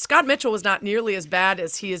Scott Mitchell was not nearly as bad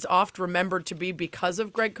as he is oft remembered to be because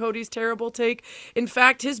of Greg Cody's terrible take. In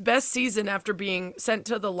fact, his best season after being sent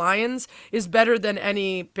to the Lions is better than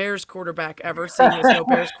any Bears quarterback ever, seeing as no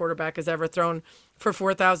Bears quarterback has ever thrown for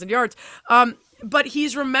 4,000 yards. But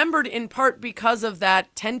he's remembered in part because of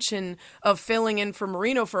that tension of filling in for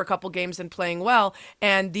Marino for a couple games and playing well,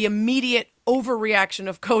 and the immediate overreaction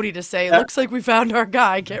of Cody to say, looks like we found our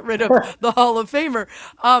guy, get rid of the Hall of Famer.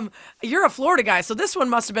 You're a Florida guy, so this one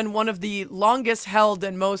must have been one of the longest held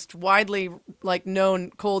and most widely known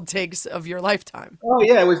cold takes of your lifetime. Oh,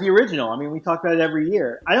 yeah, it was the original. I mean, we talk about it every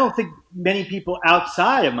year. I don't think many people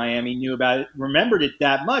outside of Miami knew about it, remembered it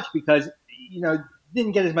that much because,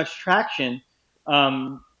 didn't get as much traction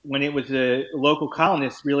when it was a local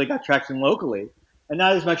columnist, really got traction locally and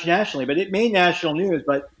not as much nationally, but it made national news.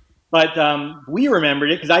 But we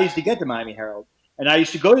remembered it because I used to get the Miami Herald and I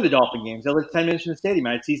used to go to the Dolphin games. I lived 10 minutes from the stadium.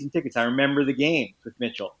 I had season tickets. I remember the games with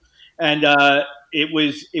Mitchell. And it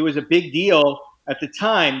was a big deal at the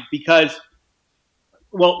time because,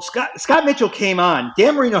 well, Scott Mitchell came on.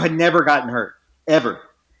 Dan Marino had never gotten hurt, ever.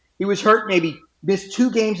 He was hurt, missed 2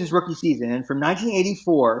 games his rookie season. And from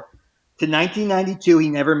 1984 to 1992, he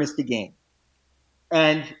never missed a game.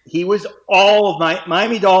 And he was all of my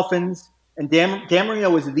Miami Dolphins, and Dan Marino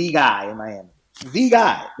was the guy in Miami. The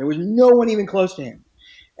guy. There was no one even close to him.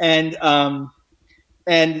 And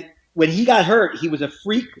when he got hurt, he was a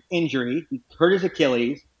freak injury. He hurt his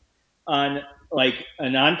Achilles on a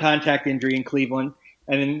non-contact injury in Cleveland.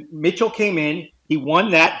 And then Mitchell came in. He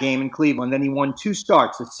won that game in Cleveland. Then he won 2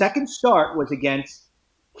 starts. The second start was against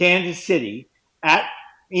Kansas City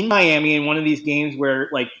in Miami in one of these games where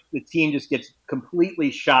the team just gets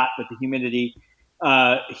completely shot with the humidity.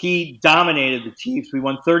 He dominated the Chiefs. We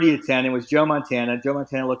won 30-10. It was Joe Montana. Joe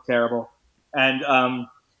Montana looked terrible. And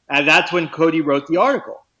that's when Cody wrote the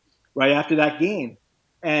article right after that game.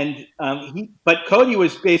 And but Cody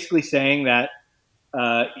was basically saying that,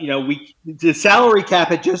 the salary cap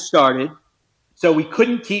had just started. So we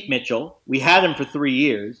couldn't keep Mitchell. We had him for 3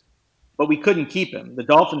 years, but we couldn't keep him. The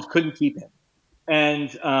Dolphins couldn't keep him. And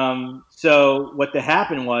so what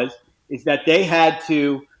happened is that they had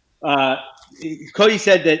to Cody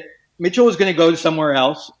said that Mitchell was going to go to somewhere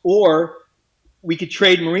else, or we could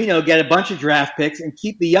trade Marino, get a bunch of draft picks, and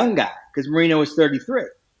keep the young guy because Marino was 33.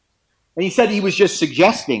 And he said he was just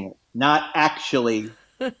suggesting it, not actually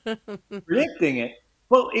predicting it.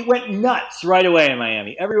 Well, it went nuts right away in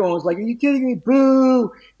Miami. Everyone was like, "Are you kidding me?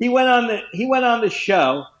 Boo!" He went on the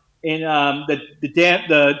show in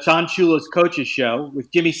the Don Shula's coaches show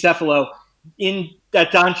with Jimmy Cefalo in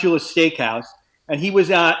that Don Shula's steakhouse, and he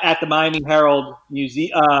was at the Miami Herald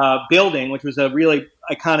Museum building, which was a really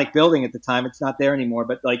iconic building at the time. It's not there anymore,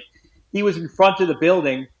 but like he was in front of the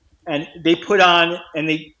building, and they put on and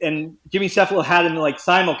Jimmy Cefalo had him like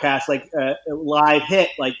simulcast like a live hit,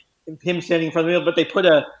 like him standing in front of the building, but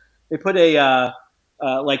they put a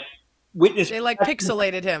like witness. They like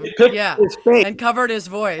pixelated him, his face. and covered his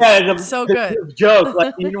voice. Yeah, it's so good. Joke,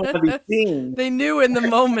 like you didn't want to be seen. They knew in the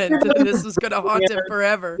moment that this was going to haunt him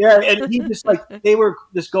forever. Yeah, and he just like they were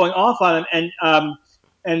just going off on him,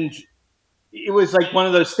 and it was like one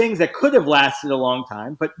of those things that could have lasted a long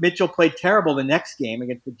time. But Mitchell played terrible the next game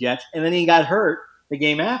against the Jets, and then he got hurt the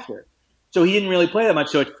game after, so he didn't really play that much.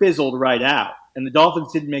 So it fizzled right out, and the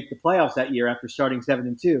Dolphins didn't make the playoffs that year after starting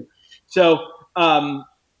 7-2. So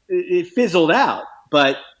it fizzled out,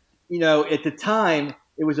 but at the time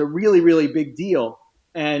it was a really, really big deal.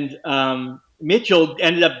 And Mitchell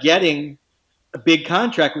ended up getting a big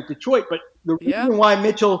contract with Detroit. But the reason why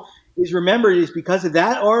Mitchell is remembered is because of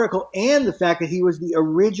that article and the fact that he was the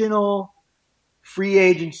original free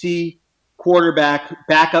agency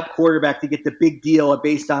backup quarterback to get the big deal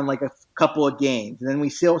based on like a couple of games. And then we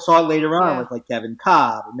still saw it later on with like Kevin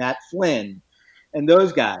Cobb and Matt Flynn and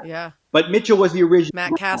those guys. Yeah. But Mitchell was the original.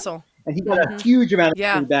 Matt Castle. And he got a huge amount of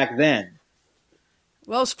money back then.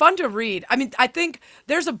 Well, it's fun to read. I mean, I think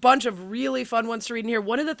there's a bunch of really fun ones to read in here.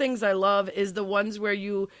 One of the things I love is the ones where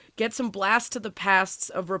you get some blasts to the pasts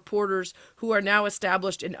of reporters who are now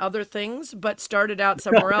established in other things, but started out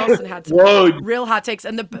somewhere else and had some real hot takes.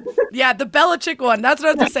 And the Belichick one, that's what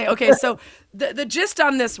I was going to say. Okay, so the gist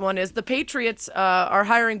on this one is the Patriots are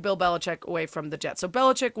hiring Bill Belichick away from the Jets. So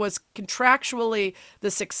Belichick was contractually the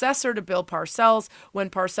successor to Bill Parcells. When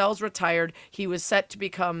Parcells retired, he was set to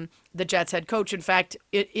become the Jets head coach. In fact,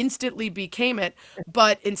 it instantly became it,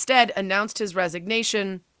 but instead announced his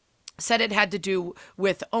resignation, said it had to do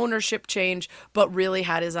with ownership change, but really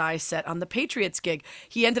had his eyes set on the Patriots gig.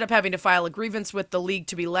 He ended up having to file a grievance with the league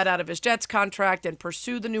to be let out of his Jets contract and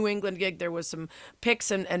pursue the New England gig. There was some picks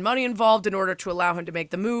and money involved in order to allow him to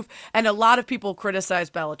make the move. And a lot of people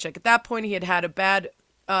criticized Belichick. At that point, he had a bad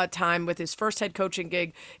time with his first head coaching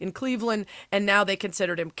gig in Cleveland, and now they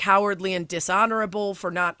considered him cowardly and dishonorable for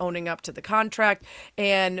not owning up to the contract.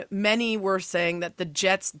 And many were saying that the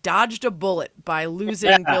Jets dodged a bullet by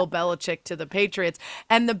losing Bill Belichick to the Patriots.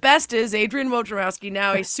 And the best is Adrian Wojnarowski,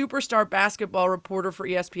 now a superstar basketball reporter for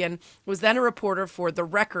ESPN, was then a reporter for The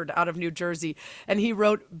Record out of New Jersey. And he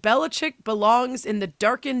wrote, "Belichick belongs in the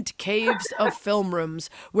darkened caves of film rooms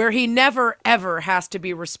where he never, ever has to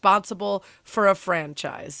be responsible for a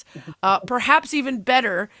franchise." Perhaps even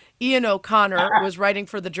better, Ian O'Connor was writing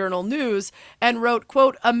for the Journal News and wrote,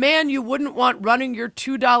 quote, "A man you wouldn't want running your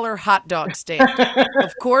 $2 hot dog stand."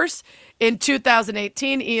 Of course, in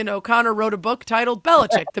 2018, Ian O'Connor wrote a book titled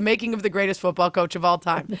Belichick, The Making of the Greatest Football Coach of All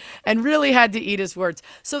Time, and really had to eat his words.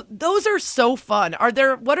 So those are so fun.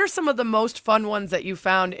 What are some of the most fun ones that you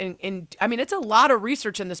found in I mean, it's a lot of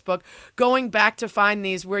research in this book, going back to find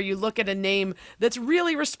these where you look at a name that's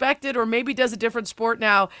really respected or maybe does a different sport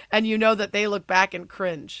now, and you know that they look back and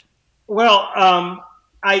cringe. Well,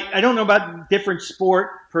 I don't know about different sport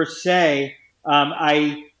per se.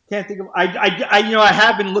 I can't think of. I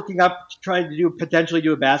have been looking up, trying to potentially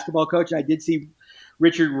do a basketball coach. I did see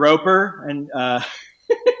Richard Roper, and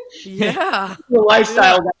he was a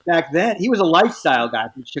lifestyle guy back then. He was a lifestyle guy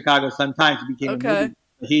from Chicago Sun-Times. He became a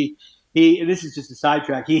movie. He. This is just a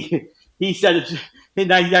sidetrack. He said it in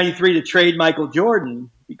 1993 to trade Michael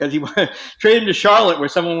Jordan because he traded him to Charlotte, where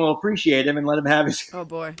someone will appreciate him and let him have his. Oh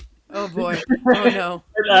boy. Oh no.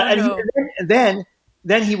 And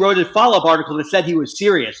then he wrote a follow-up article that said he was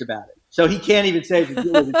serious about it. So he can't even say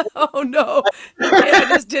it. Oh no. I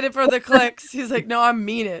just did it for the clicks. He's like, no, I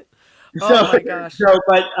mean it. Oh my gosh.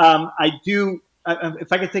 But I do,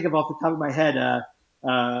 if I could think of off the top of my head,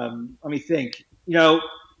 let me think.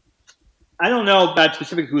 I don't know about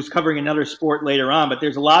specifically who's covering another sport later on, but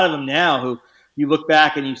there's a lot of them now who you look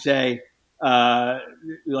back and you say,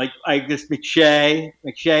 like I guess McShay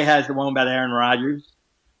has the one about Aaron Rodgers,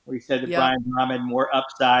 where he said that Brian Brohm had more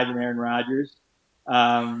upside than Aaron Rodgers,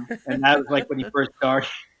 and that was like when he first started.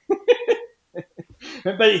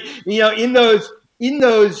 But in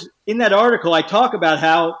that article, I talk about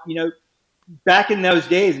how back in those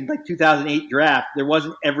days, in like 2008 draft, there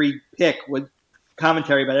wasn't every pick was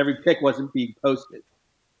commentary about every pick wasn't being posted.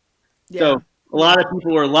 Yeah. So a lot of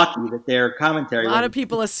people were lucky that their commentary. A lot of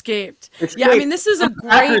people escaped. Yeah, I mean, this is a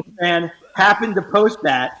great fan happened to post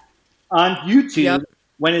that on YouTube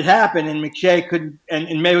when it happened, and McShay couldn't, and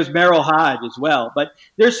it was Merrill Hodge as well. But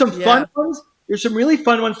there's some fun ones. There's some really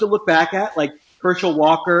fun ones to look back at, like Herschel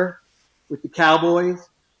Walker with the Cowboys,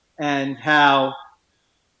 and how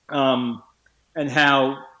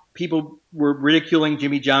people were ridiculing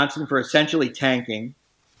Jimmy Johnson for essentially tanking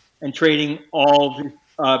and trading all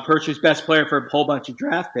of Pursue's best player for a whole bunch of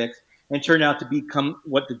draft picks, and turned out to become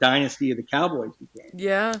what the dynasty of the Cowboys became.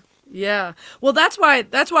 Yeah. Well, that's why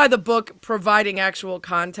the book, providing actual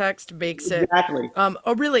context, makes it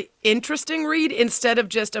a really interesting read instead of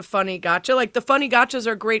just a funny gotcha. Like, the funny gotchas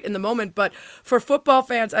are great in the moment, but for football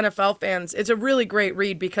fans, NFL fans, it's a really great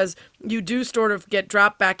read because you do sort of get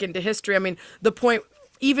dropped back into history. I mean, the point,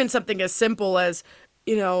 even something as simple as,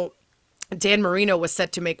 Dan Marino was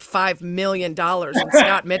set to make $5 million and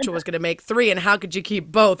Scott Mitchell was going to make $3 million. And how could you keep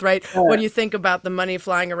both, right? When you think about the money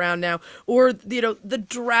flying around now, or, the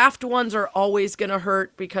draft ones are always going to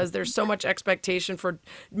hurt because there's so much expectation for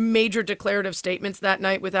major declarative statements that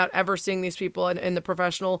night without ever seeing these people in the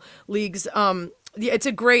professional leagues. It's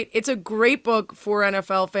a great book for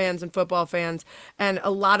NFL fans and football fans, and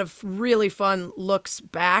a lot of really fun looks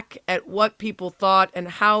back at what people thought and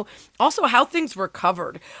how things were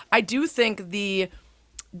covered. I do think the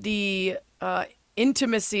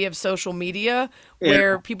intimacy of social media,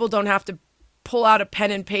 where people don't have to pull out a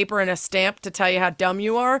pen and paper and a stamp to tell you how dumb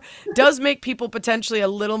you are, does make people potentially a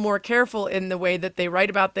little more careful in the way that they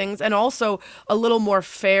write about things, and also a little more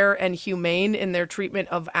fair and humane in their treatment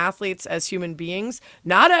of athletes as human beings.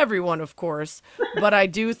 Not everyone, of course, but I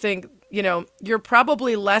do think, you're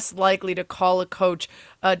probably less likely to call a coach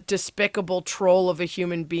a despicable troll of a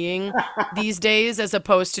human being these days, as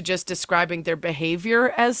opposed to just describing their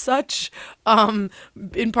behavior as such,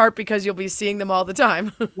 in part because you'll be seeing them all the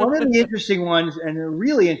time. One of the interesting ones, and a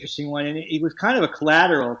really interesting one, and it was kind of a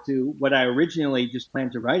collateral to what I originally just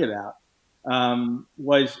planned to write about,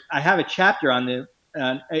 was I have a chapter on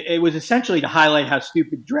it was essentially to highlight how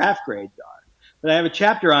stupid draft grades are. But I have a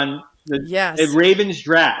chapter on the Ravens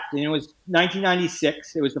draft, and it was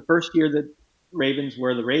 1996. It was the first year that Ravens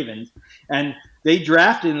were the Ravens, and they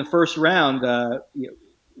drafted in the first round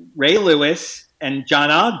Ray Lewis and John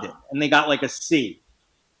Ogden, and they got like a C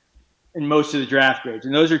in most of the draft grades.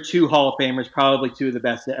 And those are two Hall of Famers, probably two of the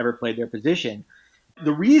best that ever played their position.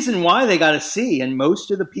 The reason why they got a C in most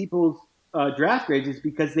of the people's draft grades is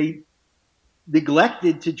because they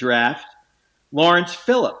neglected to draft Lawrence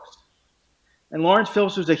Phillips. And Lawrence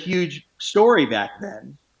Phillips was a huge story back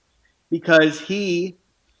then because he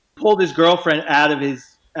pulled his girlfriend out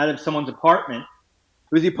of someone's apartment.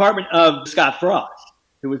 It was the apartment of Scott Frost,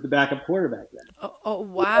 who was the backup quarterback then. Oh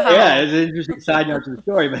wow! Yeah, it's an interesting side note to the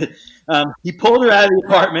story. But he pulled her out of the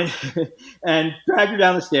apartment and dragged her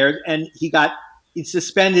down the stairs, and he's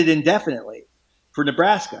suspended indefinitely for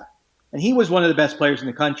Nebraska. And he was one of the best players in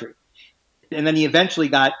the country. And then he eventually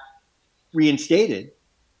got reinstated,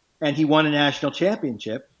 and he won a national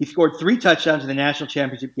championship. He scored 3 touchdowns in the national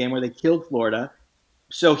championship game where they killed Florida.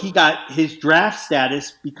 So he got his draft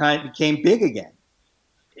status became big again.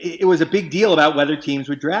 It was a big deal about whether teams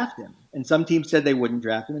would draft him. And some teams said they wouldn't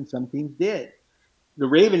draft him, and some teams did. The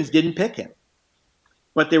Ravens didn't pick him.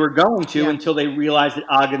 But they were going to until they realized that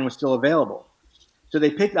Ogden was still available. So they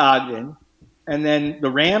picked Ogden, and then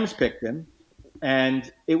the Rams picked him.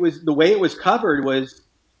 And it was the way it was covered was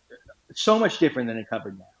so much different than it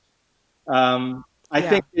covered now. I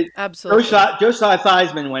think absolutely. Josiah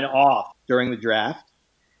Theismann went off during the draft,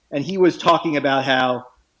 and he was talking about how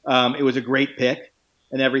it was a great pick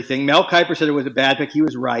and everything. Mel Kiper said it was a bad pick. He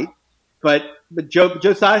was right. But Joe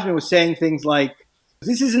Theismann was saying things like,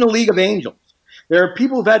 this isn't a league of angels. There are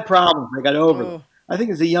people who've had problems. They got over them. I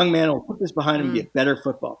think as a young man, I'll put this behind him and be a better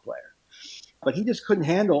football player. But he just couldn't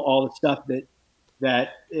handle all the stuff that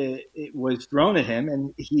it was thrown at him,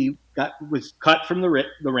 and he was cut from the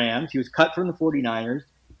Rams. He was cut from the 49ers,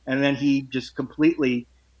 and then he just completely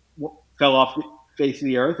fell off the face of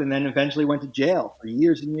the earth, and then eventually went to jail for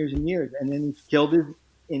years and years and years, and then he killed his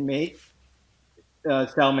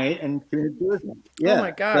cellmate and committed suicide. Yeah. Oh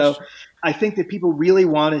my gosh! So I think that people really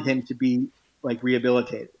wanted him to be like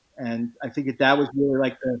rehabilitated, and I think that was really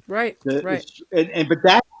like the right. But that's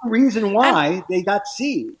the reason why they got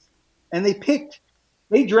C's, and they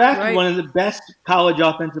drafted one of the best college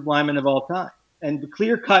offensive linemen of all time, and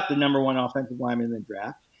clear cut the number 1 offensive lineman in the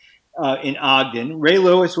draft in Ogden. Ray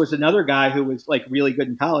Lewis was another guy who was like really good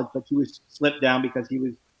in college, but he was slipped down because he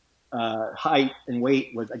was height and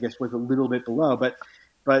weight was a little bit below, but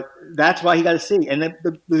that's why he got a C. And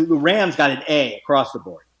the Rams got an A across the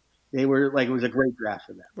board. They were like, it was a great draft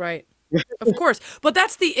for them. Right. Of course. But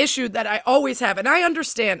that's the issue that I always have. And I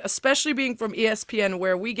understand, especially being from ESPN,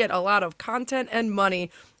 where we get a lot of content and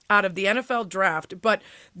money out of the NFL draft, but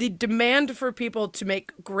the demand for people to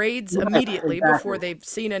make grades immediately before they've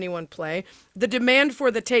seen anyone play, the demand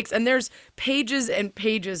for the takes, and there's pages and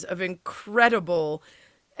pages of incredible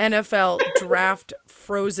NFL draft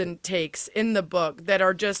frozen takes in the book that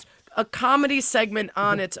are just a comedy segment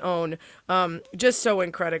on its own, just so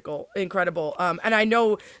incredible. And I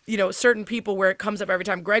know, certain people where it comes up every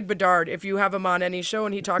time. Greg Bedard, if you have him on any show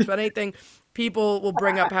and he talks about anything, people will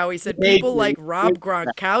bring up how he said people like Rob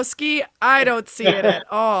Gronkowski. I don't see it at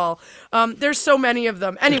all. There's so many of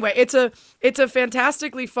them. Anyway, it's a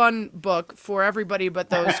fantastically fun book for everybody but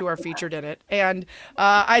those who are featured in it. And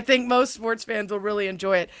I think most sports fans will really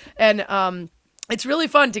enjoy it. And it's really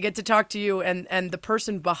fun to get to talk to you and the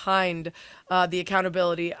person behind the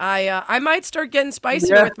accountability. I might start getting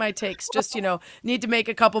spicier with my takes. Just, need to make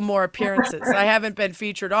a couple more appearances. I haven't been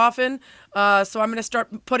featured often, so I'm going to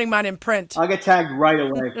start putting mine in print. I'll get tagged right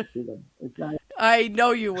away. I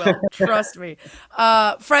know you will. Trust me.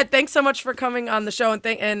 Fred, thanks so much for coming on the show,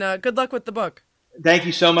 and good luck with the book. Thank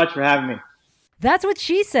you so much for having me. That's what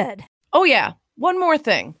she said. Oh, yeah. One more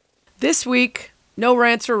thing. This week, no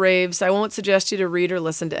rants or raves. I won't suggest you to read or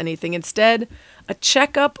listen to anything. Instead, a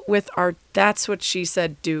checkup with our That's What She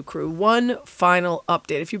Said Do crew. One final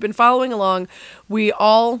update. If you've been following along,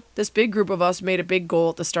 this big group of us, made a big goal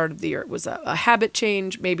at the start of the year. It was a habit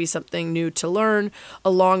change, maybe something new to learn,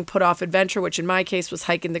 a long put-off adventure, which in my case was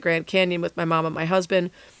hiking the Grand Canyon with my mom and my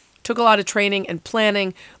husband. Took a lot of training and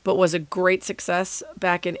planning, but was a great success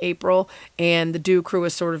back in April. And the Do crew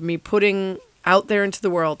is sort of me putting out there into the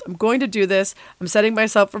world. I'm going to do this. I'm setting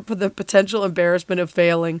myself up for the potential embarrassment of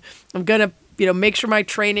failing. I'm going to, make sure my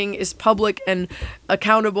training is public and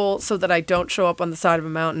accountable so that I don't show up on the side of a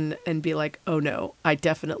mountain and be like, oh no, I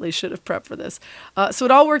definitely should have prepped for this. So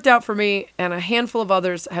it all worked out for me, and a handful of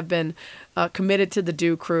others have been committed to the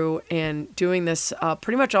Do crew and doing this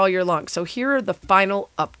pretty much all year long. So here are the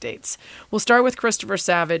final updates. We'll start with Christopher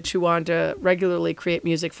Savage, who wanted to regularly create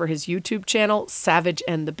music for his YouTube channel, Savage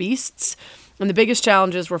and the Beasts. And the biggest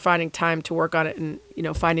challenges were finding time to work on it and,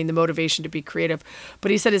 finding the motivation to be creative.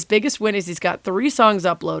 But he said his biggest win is he's got 3 songs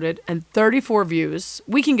uploaded and 34 views.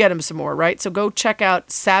 We can get him some more, right? So go check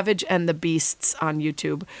out Savage and the Beasts on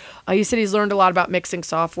YouTube. He said he's learned a lot about mixing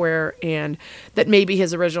software and that maybe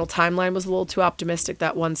his original timeline was a little too optimistic,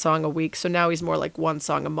 that 1 song a week. So now he's more like 1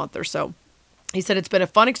 song a month or so. He said, it's been a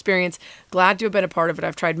fun experience. Glad to have been a part of it.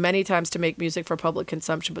 I've tried many times to make music for public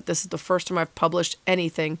consumption, but this is the first time I've published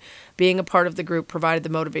anything. Being a part of the group provided the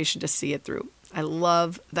motivation to see it through. I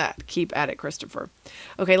love that. Keep at it, Christopher.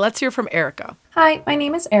 Okay, let's hear from Erica. Hi, my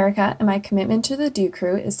name is Erica, and my commitment to the Do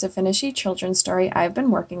crew is to finish a children's story I've been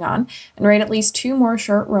working on and write at least 2 more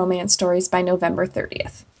short romance stories by November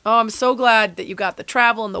 30th. Oh, I'm so glad that you got the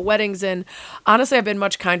travel and the weddings in. Honestly, I've been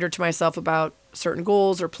much kinder to myself about certain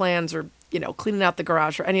goals or plans or cleaning out the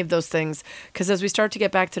garage or any of those things. Because as we start to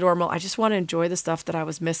get back to normal, I just want to enjoy the stuff that I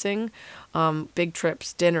was missing. Big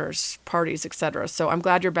trips, dinners, parties, etc. So I'm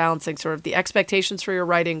glad you're balancing sort of the expectations for your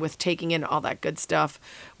writing with taking in all that good stuff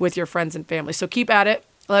with your friends and family. So keep at it.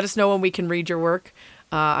 Let us know when we can read your work.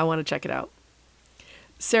 I want to check it out.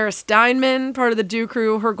 Sarah Steinman, part of the Do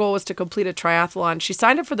crew, her goal was to complete a triathlon. She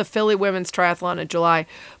signed up for the Philly Women's Triathlon in July,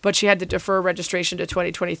 but she had to defer registration to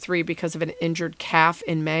 2023 because of an injured calf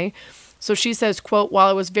in May. So she says, quote, while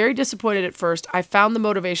I was very disappointed at first, I found the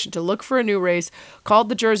motivation to look for a new race called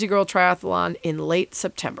the Jersey Girl Triathlon in late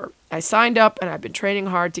September. I signed up and I've been training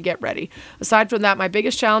hard to get ready. Aside from that, my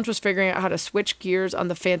biggest challenge was figuring out how to switch gears on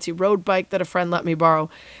the fancy road bike that a friend let me borrow.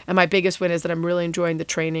 And my biggest win is that I'm really enjoying the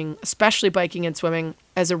training, especially biking and swimming.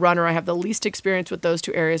 As a runner, I have the least experience with those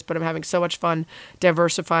 2 areas, but I'm having so much fun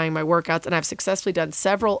diversifying my workouts. And I've successfully done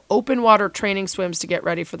several open water training swims to get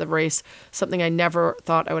ready for the race, something I never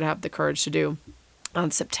thought I would have the courage to do. On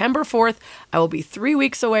September 4th, I will be 3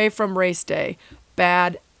 weeks away from race day.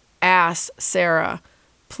 Bad ass, Sarah.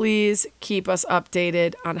 Please keep us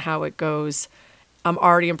updated on how it goes. I'm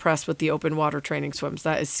already impressed with the open water training swims.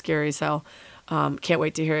 That is scary as hell. Can't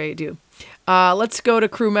wait to hear how you do. Let's go to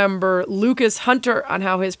crew member Lucas Hunter on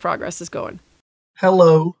how his progress is going.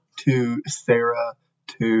 Hello to Sarah,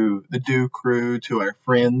 to the Do crew, to our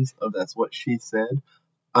friends of That's What She Said.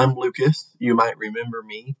 I'm Lucas. You might remember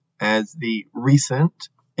me as the recent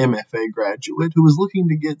MFA graduate who was looking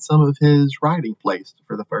to get some of his writing placed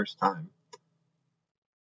for the first time.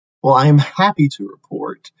 Well, I am happy to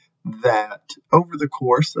report that over the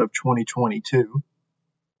course of 2022,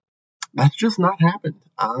 that's just not happened.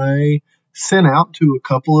 I sent out to a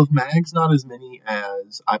couple of mags, not as many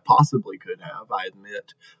as I possibly could have, I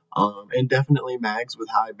admit, and definitely mags with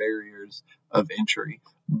high barriers of entry,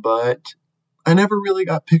 but I never really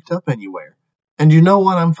got picked up anywhere. And you know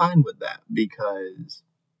what? I'm fine with that because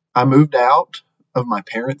I moved out of my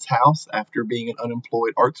parents' house after being an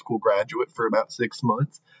unemployed art school graduate for about 6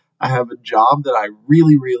 months. I have a job that I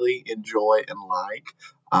really, really enjoy and like.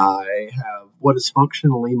 I have what is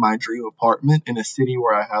functionally my dream apartment in a city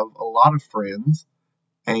where I have a lot of friends,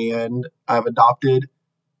 and I've adopted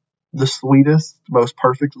the sweetest, most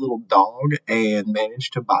perfect little dog and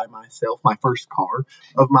managed to buy myself my first car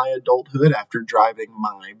of my adulthood after driving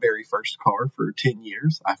my very first car for 10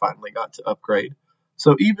 years. I finally got to upgrade.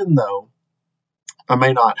 So even though I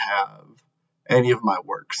may not have any of my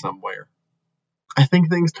work somewhere, I think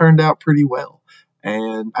things turned out pretty well,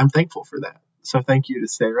 and I'm thankful for that. So thank you to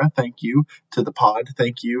Sarah, thank you to the pod,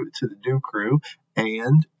 thank you to the Do Crew,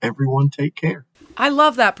 and everyone take care. I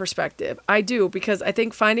love that perspective. I do, because I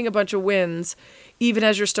think finding a bunch of wins, even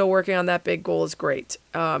as you're still working on that big goal, is great.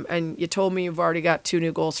 And you told me you've already got 2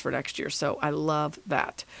 new goals for next year, so I love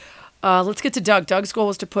that. Let's get to Doug. Doug's goal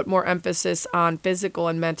is to put more emphasis on physical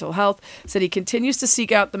and mental health. Said he continues to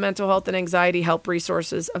seek out the mental health and anxiety help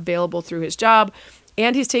resources available through his job,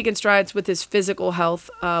 and he's taken strides with his physical health.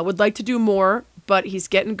 Would like to do more, but he's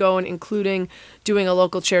getting going, including doing a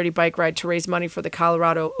local charity bike ride to raise money for the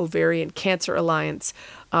Colorado Ovarian Cancer Alliance.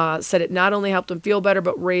 Said it not only helped him feel better,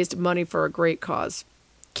 but raised money for a great cause.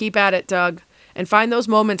 Keep at it, Doug. And find those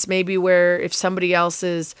moments maybe where if somebody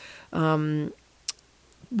else's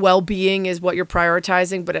well-being is what you're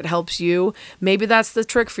prioritizing, but it helps you. Maybe that's the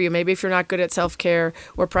trick for you. Maybe if you're not good at self-care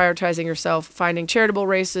or prioritizing yourself, finding charitable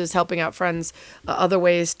races, helping out friends, other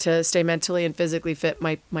ways to stay mentally and physically fit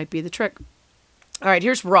might be the trick. All right,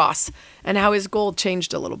 here's Ross and how his goal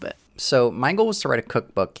changed a little bit. So my goal was to write a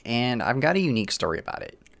cookbook, and I've got a unique story about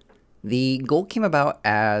it. The goal came about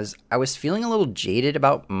as I was feeling a little jaded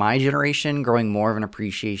about my generation growing more of an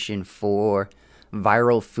appreciation for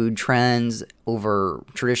viral food trends over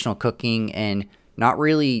traditional cooking and not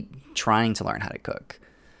really trying to learn how to cook.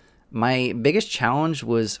 My biggest challenge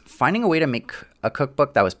was finding a way to make a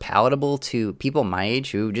cookbook that was palatable to people my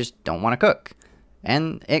age who just don't want to cook.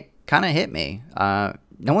 And it kind of hit me.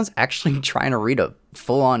 No one's actually trying to read a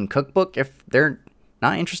full-on cookbook if they're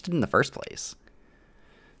not interested in the first place.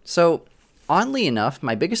 So, oddly enough,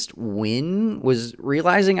 my biggest win was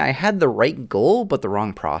realizing I had the right goal but the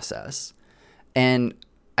wrong process. And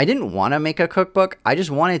I didn't want to make a cookbook. I just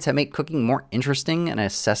wanted to make cooking more interesting and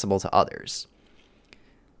accessible to others.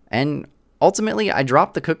 And ultimately, I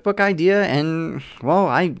dropped the cookbook idea and, well,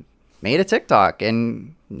 I made a TikTok.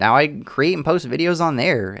 And now I create and post videos on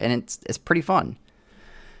there. And it's pretty fun.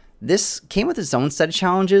 This came with its own set of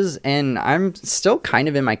challenges. And I'm still kind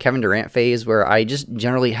of in my Kevin Durant phase where I just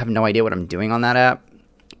generally have no idea what I'm doing on that app.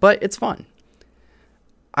 But it's fun.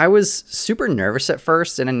 I was super nervous at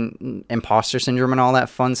first and imposter syndrome and all that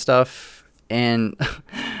fun stuff. And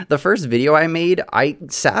the first video I made, I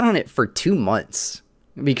sat on it for 2 months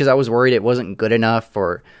because I was worried it wasn't good enough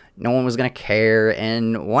or no one was going to care.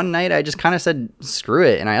 And one night I just kind of said, screw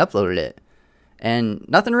it, and I uploaded it. And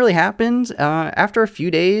nothing really happened. After a few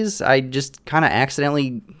days, I just kind of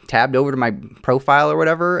accidentally tabbed over to my profile or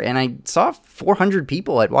whatever, and I saw 400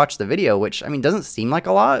 people had watched the video, which, I mean, doesn't seem like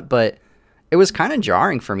a lot, but it was kind of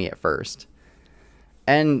jarring for me at first.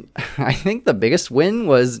 And I think the biggest win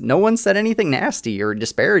was no one said anything nasty or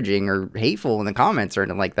disparaging or hateful in the comments or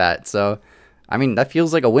anything like that. So, I mean, that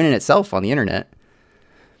feels like a win in itself on the internet.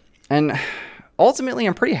 And ultimately,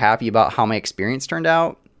 I'm pretty happy about how my experience turned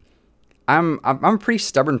out. I'm a pretty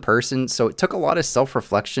stubborn person, so it took a lot of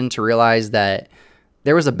self-reflection to realize that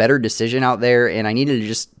there was a better decision out there, and I needed to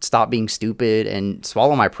just stop being stupid and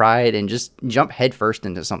swallow my pride and just jump headfirst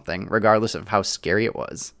into something, regardless of how scary it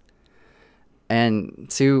was. And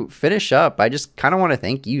to finish up, I just kind of want to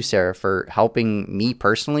thank you, Sarah, for helping me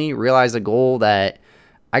personally realize a goal that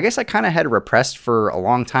I guess I kind of had repressed for a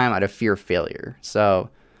long time out of fear of failure. So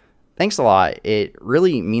thanks a lot. It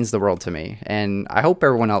really means the world to me, and I hope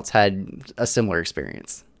everyone else had a similar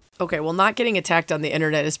experience. Okay, well, not getting attacked on the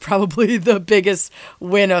internet is probably the biggest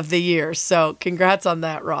win of the year. So congrats on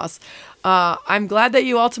that, Ross. I'm glad that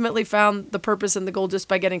you ultimately found the purpose and the goal just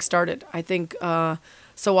by getting started. I think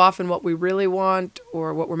so often what we really want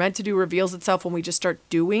or what we're meant to do reveals itself when we just start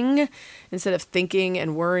doing instead of thinking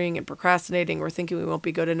and worrying and procrastinating or thinking we won't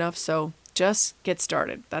be good enough. So just get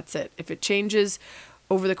started. That's it. If it changes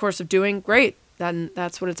over the course of doing, great. Then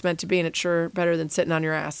that's what it's meant to be, and it's sure better than sitting on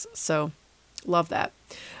your ass. So love that.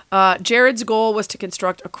 Jared's goal was to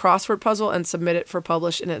construct a crossword puzzle and submit it for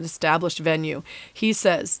publish in an established venue. He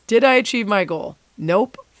says, did I achieve my goal?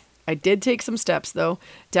 Nope. I did take some steps, though.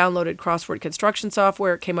 Downloaded crossword construction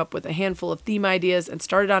software, came up with a handful of theme ideas, and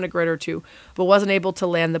started on a grid or two, but wasn't able to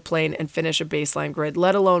land the plane and finish a baseline grid,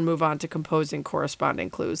 let alone move on to composing corresponding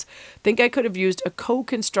clues. Think I could have used a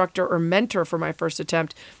co-constructor or mentor for my first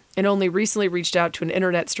attempt, and only recently reached out to an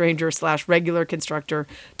internet stranger / regular constructor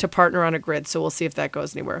to partner on a grid, so we'll see if that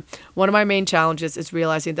goes anywhere. One of my main challenges is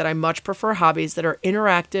realizing that I much prefer hobbies that are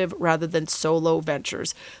interactive rather than solo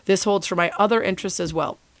ventures. This holds for my other interests as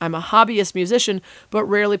well. I'm a hobbyist musician, but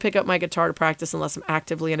rarely pick up my guitar to practice unless I'm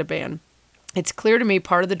actively in a band. It's clear to me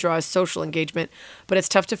part of the draw is social engagement, but it's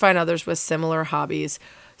tough to find others with similar hobbies.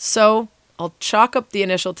 So I'll chalk up the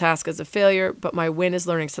initial task as a failure, but my win is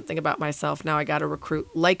learning something about myself. Now I got to recruit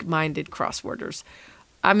like-minded crossworders.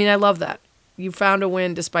 I mean, I love that. You found a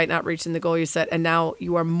win despite not reaching the goal you set, and now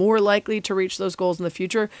you are more likely to reach those goals in the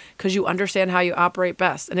future because you understand how you operate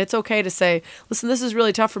best. And it's okay to say, listen, this is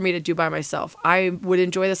really tough for me to do by myself. I would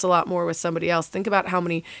enjoy this a lot more with somebody else. Think about how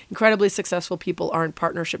many incredibly successful people are in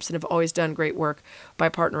partnerships and have always done great work by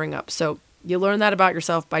partnering up. So you learn that about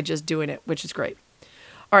yourself by just doing it, which is great.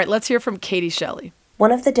 All right, let's hear from Katie Shelley.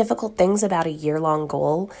 One of the difficult things about a year-long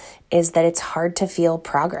goal is that it's hard to feel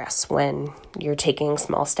progress when you're taking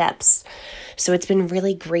small steps. So it's been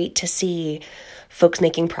really great to see folks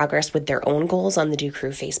making progress with their own goals on the Do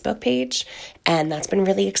Crew Facebook page, and that's been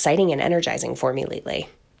really exciting and energizing for me lately.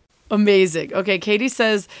 Amazing. Okay, Katie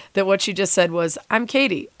says that what she just said was, I'm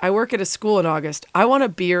Katie. I work at a school in August. I want a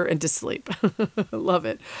beer and to sleep. Love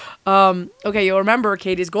it. Okay, you'll remember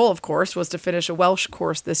Katie's goal, of course, was to finish a Welsh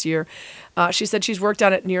course this year. She said she's worked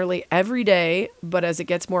on it nearly every day, but as it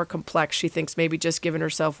gets more complex, she thinks maybe just giving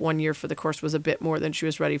herself 1 year for the course was a bit more than she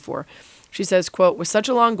was ready for. She says, quote, with such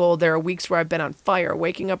a long goal, there are weeks where I've been on fire,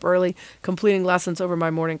 waking up early, completing lessons over my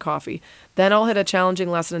morning coffee. Then I'll hit a challenging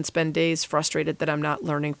lesson and spend days frustrated that I'm not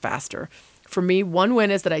learning faster. For me, one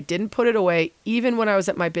win is that I didn't put it away, even when I was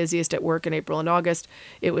at my busiest at work in April and August.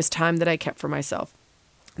 It was time that I kept for myself.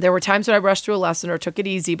 There were times when I rushed through a lesson or took it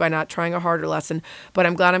easy by not trying a harder lesson, but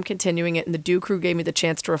I'm glad I'm continuing it, and the Do Crew gave me the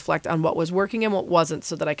chance to reflect on what was working and what wasn't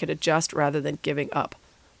so that I could adjust rather than giving up.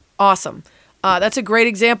 Awesome. That's a great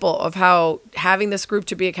example of how having this group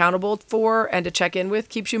to be accountable for and to check in with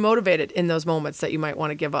keeps you motivated in those moments that you might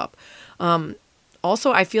want to give up.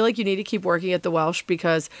 Also, I feel like you need to keep working at the Welsh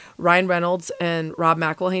because Ryan Reynolds and Rob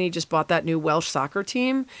McElhaney just bought that new Welsh soccer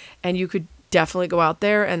team, and you could definitely go out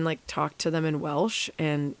there and like talk to them in Welsh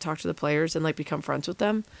and talk to the players and like become friends with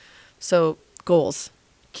them. So goals,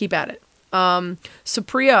 keep at it.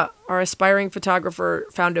 Supriya, our aspiring photographer,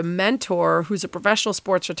 found a mentor who's a professional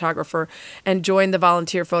sports photographer and joined the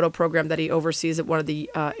volunteer photo program that he oversees at one of the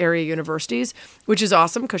area universities, which is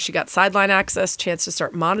awesome because she got sideline access, chance to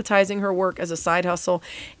start monetizing her work as a side hustle,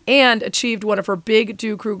 and achieved one of her big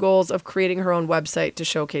Do Crew goals of creating her own website to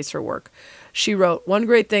showcase her work. She wrote, one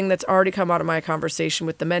great thing that's already come out of my conversation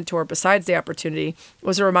with the mentor besides the opportunity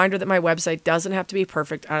was a reminder that my website doesn't have to be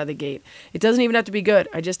perfect out of the gate. It doesn't even have to be good.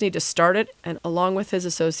 I just need to start it, and along with his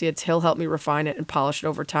associates, he'll help me refine it and polish it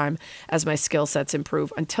over time as my skill sets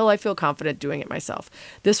improve until I feel confident doing it myself.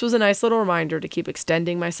 This was a nice little reminder to keep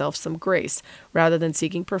extending myself some grace rather than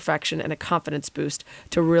seeking perfection and a confidence boost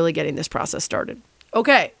to really getting this process started.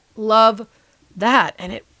 Okay, love that.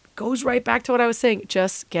 And it goes right back to what I was saying.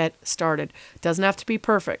 Just get started. Doesn't have to be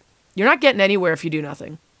perfect. You're not getting anywhere if you do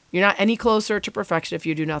nothing. You're not any closer to perfection if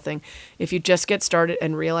you do nothing. If you just get started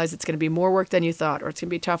and realize it's going to be more work than you thought, or it's going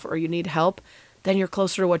to be tougher, or you need help, then you're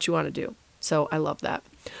closer to what you want to do. So I love that.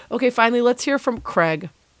 Okay, finally, let's hear from Craig,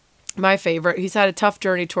 my favorite. He's had a tough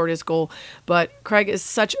journey toward his goal, but Craig is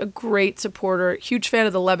such a great supporter, huge fan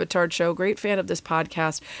of the Le Batard Show, great fan of this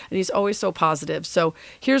podcast, and he's always so positive. So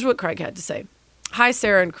here's what Craig had to say. Hi,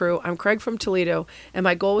 Sarah and crew. I'm Craig from Toledo, and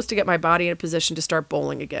my goal was to get my body in a position to start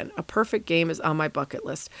bowling again. A perfect game is on my bucket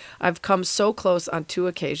list. I've come so close on 2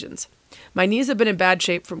 occasions. My knees have been in bad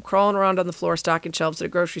shape from crawling around on the floor stocking shelves at a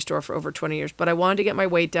grocery store for over 20 years, but I wanted to get my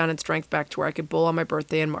weight down and strength back to where I could bowl on my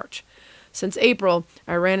birthday in March. Since April,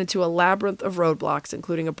 I ran into a labyrinth of roadblocks,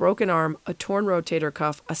 including a broken arm, a torn rotator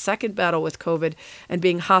cuff, a second battle with COVID, and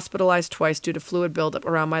being hospitalized twice due to fluid buildup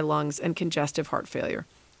around my lungs and congestive heart failure.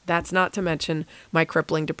 That's not to mention my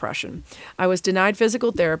crippling depression. I was denied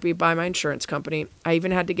physical therapy by my insurance company. I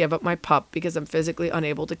even had to give up my pup because I'm physically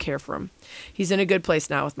unable to care for him. He's in a good place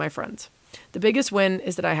now with my friends. The biggest win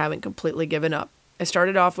is that I haven't completely given up. I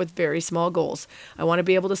started off with very small goals. I want to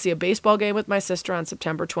be able to see a baseball game with my sister on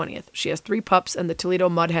September 20th. She has 3 pups, and the Toledo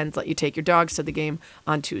Mud Hens let you take your dogs to the game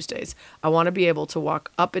on Tuesdays. I want to be able to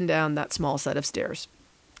walk up and down that small set of stairs.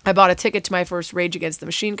 I bought a ticket to my first Rage Against the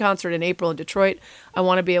Machine concert in April in Detroit. I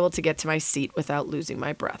want to be able to get to my seat without losing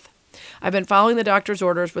my breath. I've been following the doctor's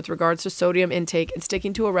orders with regards to sodium intake and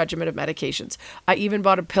sticking to a regimen of medications. I even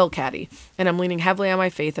bought a pill caddy, and I'm leaning heavily on my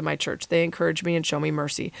faith and my church. They encourage me and show me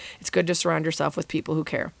mercy. It's good to surround yourself with people who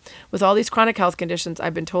care. With all these chronic health conditions,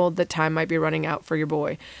 I've been told that time might be running out for your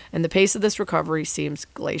boy, and the pace of this recovery seems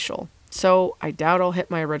glacial. So I doubt I'll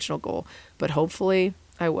hit my original goal, but hopefully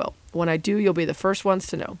I will. When I do, you'll be the first ones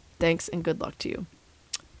to know. Thanks and good luck to you.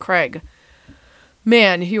 Craig.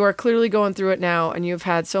 Man, you are clearly going through it now, and you've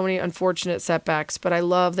had so many unfortunate setbacks, but I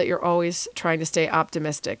love that you're always trying to stay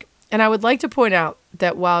optimistic. And I would like to point out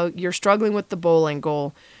that while you're struggling with the bowling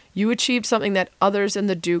goal, you achieved something that others in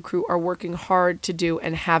the Do Crew are working hard to do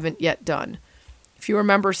and haven't yet done. If you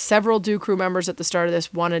remember, several Do Crew members at the start of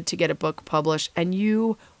this wanted to get a book published, and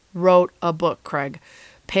you wrote a book, Craig.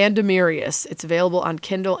 Pandemerius. It's available on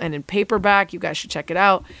Kindle and in paperback. You guys should check it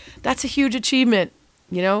out. That's a huge achievement.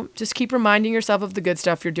 You know, just keep reminding yourself of the good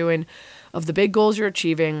stuff you're doing, of the big goals you're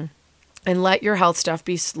achieving, and let your health stuff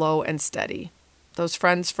be slow and steady. Those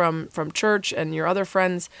friends from church and your other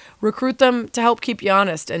friends, recruit them to help keep you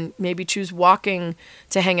honest, and maybe choose walking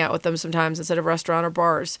to hang out with them sometimes instead of restaurant or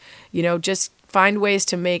bars. You know, just find ways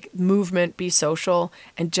to make movement be social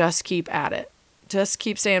and just keep at it. Just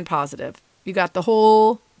keep staying positive. You got the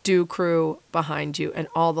whole Do Crew behind you and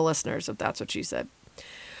all the listeners of That's What She Said.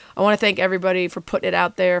 I want to thank everybody for putting it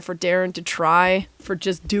out there, for daring to try, for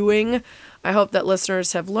just doing. I hope that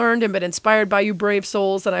listeners have learned and been inspired by you brave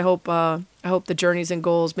souls, and I hope the journeys and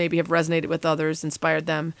goals maybe have resonated with others, inspired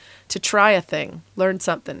them to try a thing, learn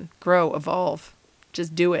something, grow, evolve.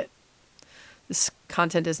 Just do it. This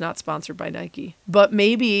content is not sponsored by Nike, but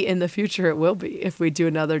maybe in the future it will be if we do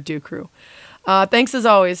another Do Crew. Thanks as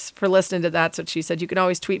always for listening to That's What She Said. You can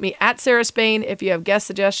always tweet me at Sarah Spain if you have guest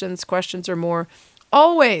suggestions, questions, or more.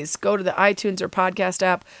 Always go to the iTunes or podcast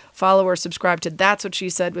app, follow or subscribe to That's What She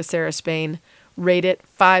Said with Sarah Spain. Rate it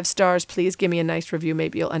 5 stars. Please give me a nice review.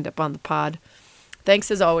 Maybe you'll end up on the pod. Thanks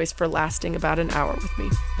as always for lasting about an hour with me.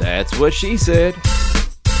 That's what she said.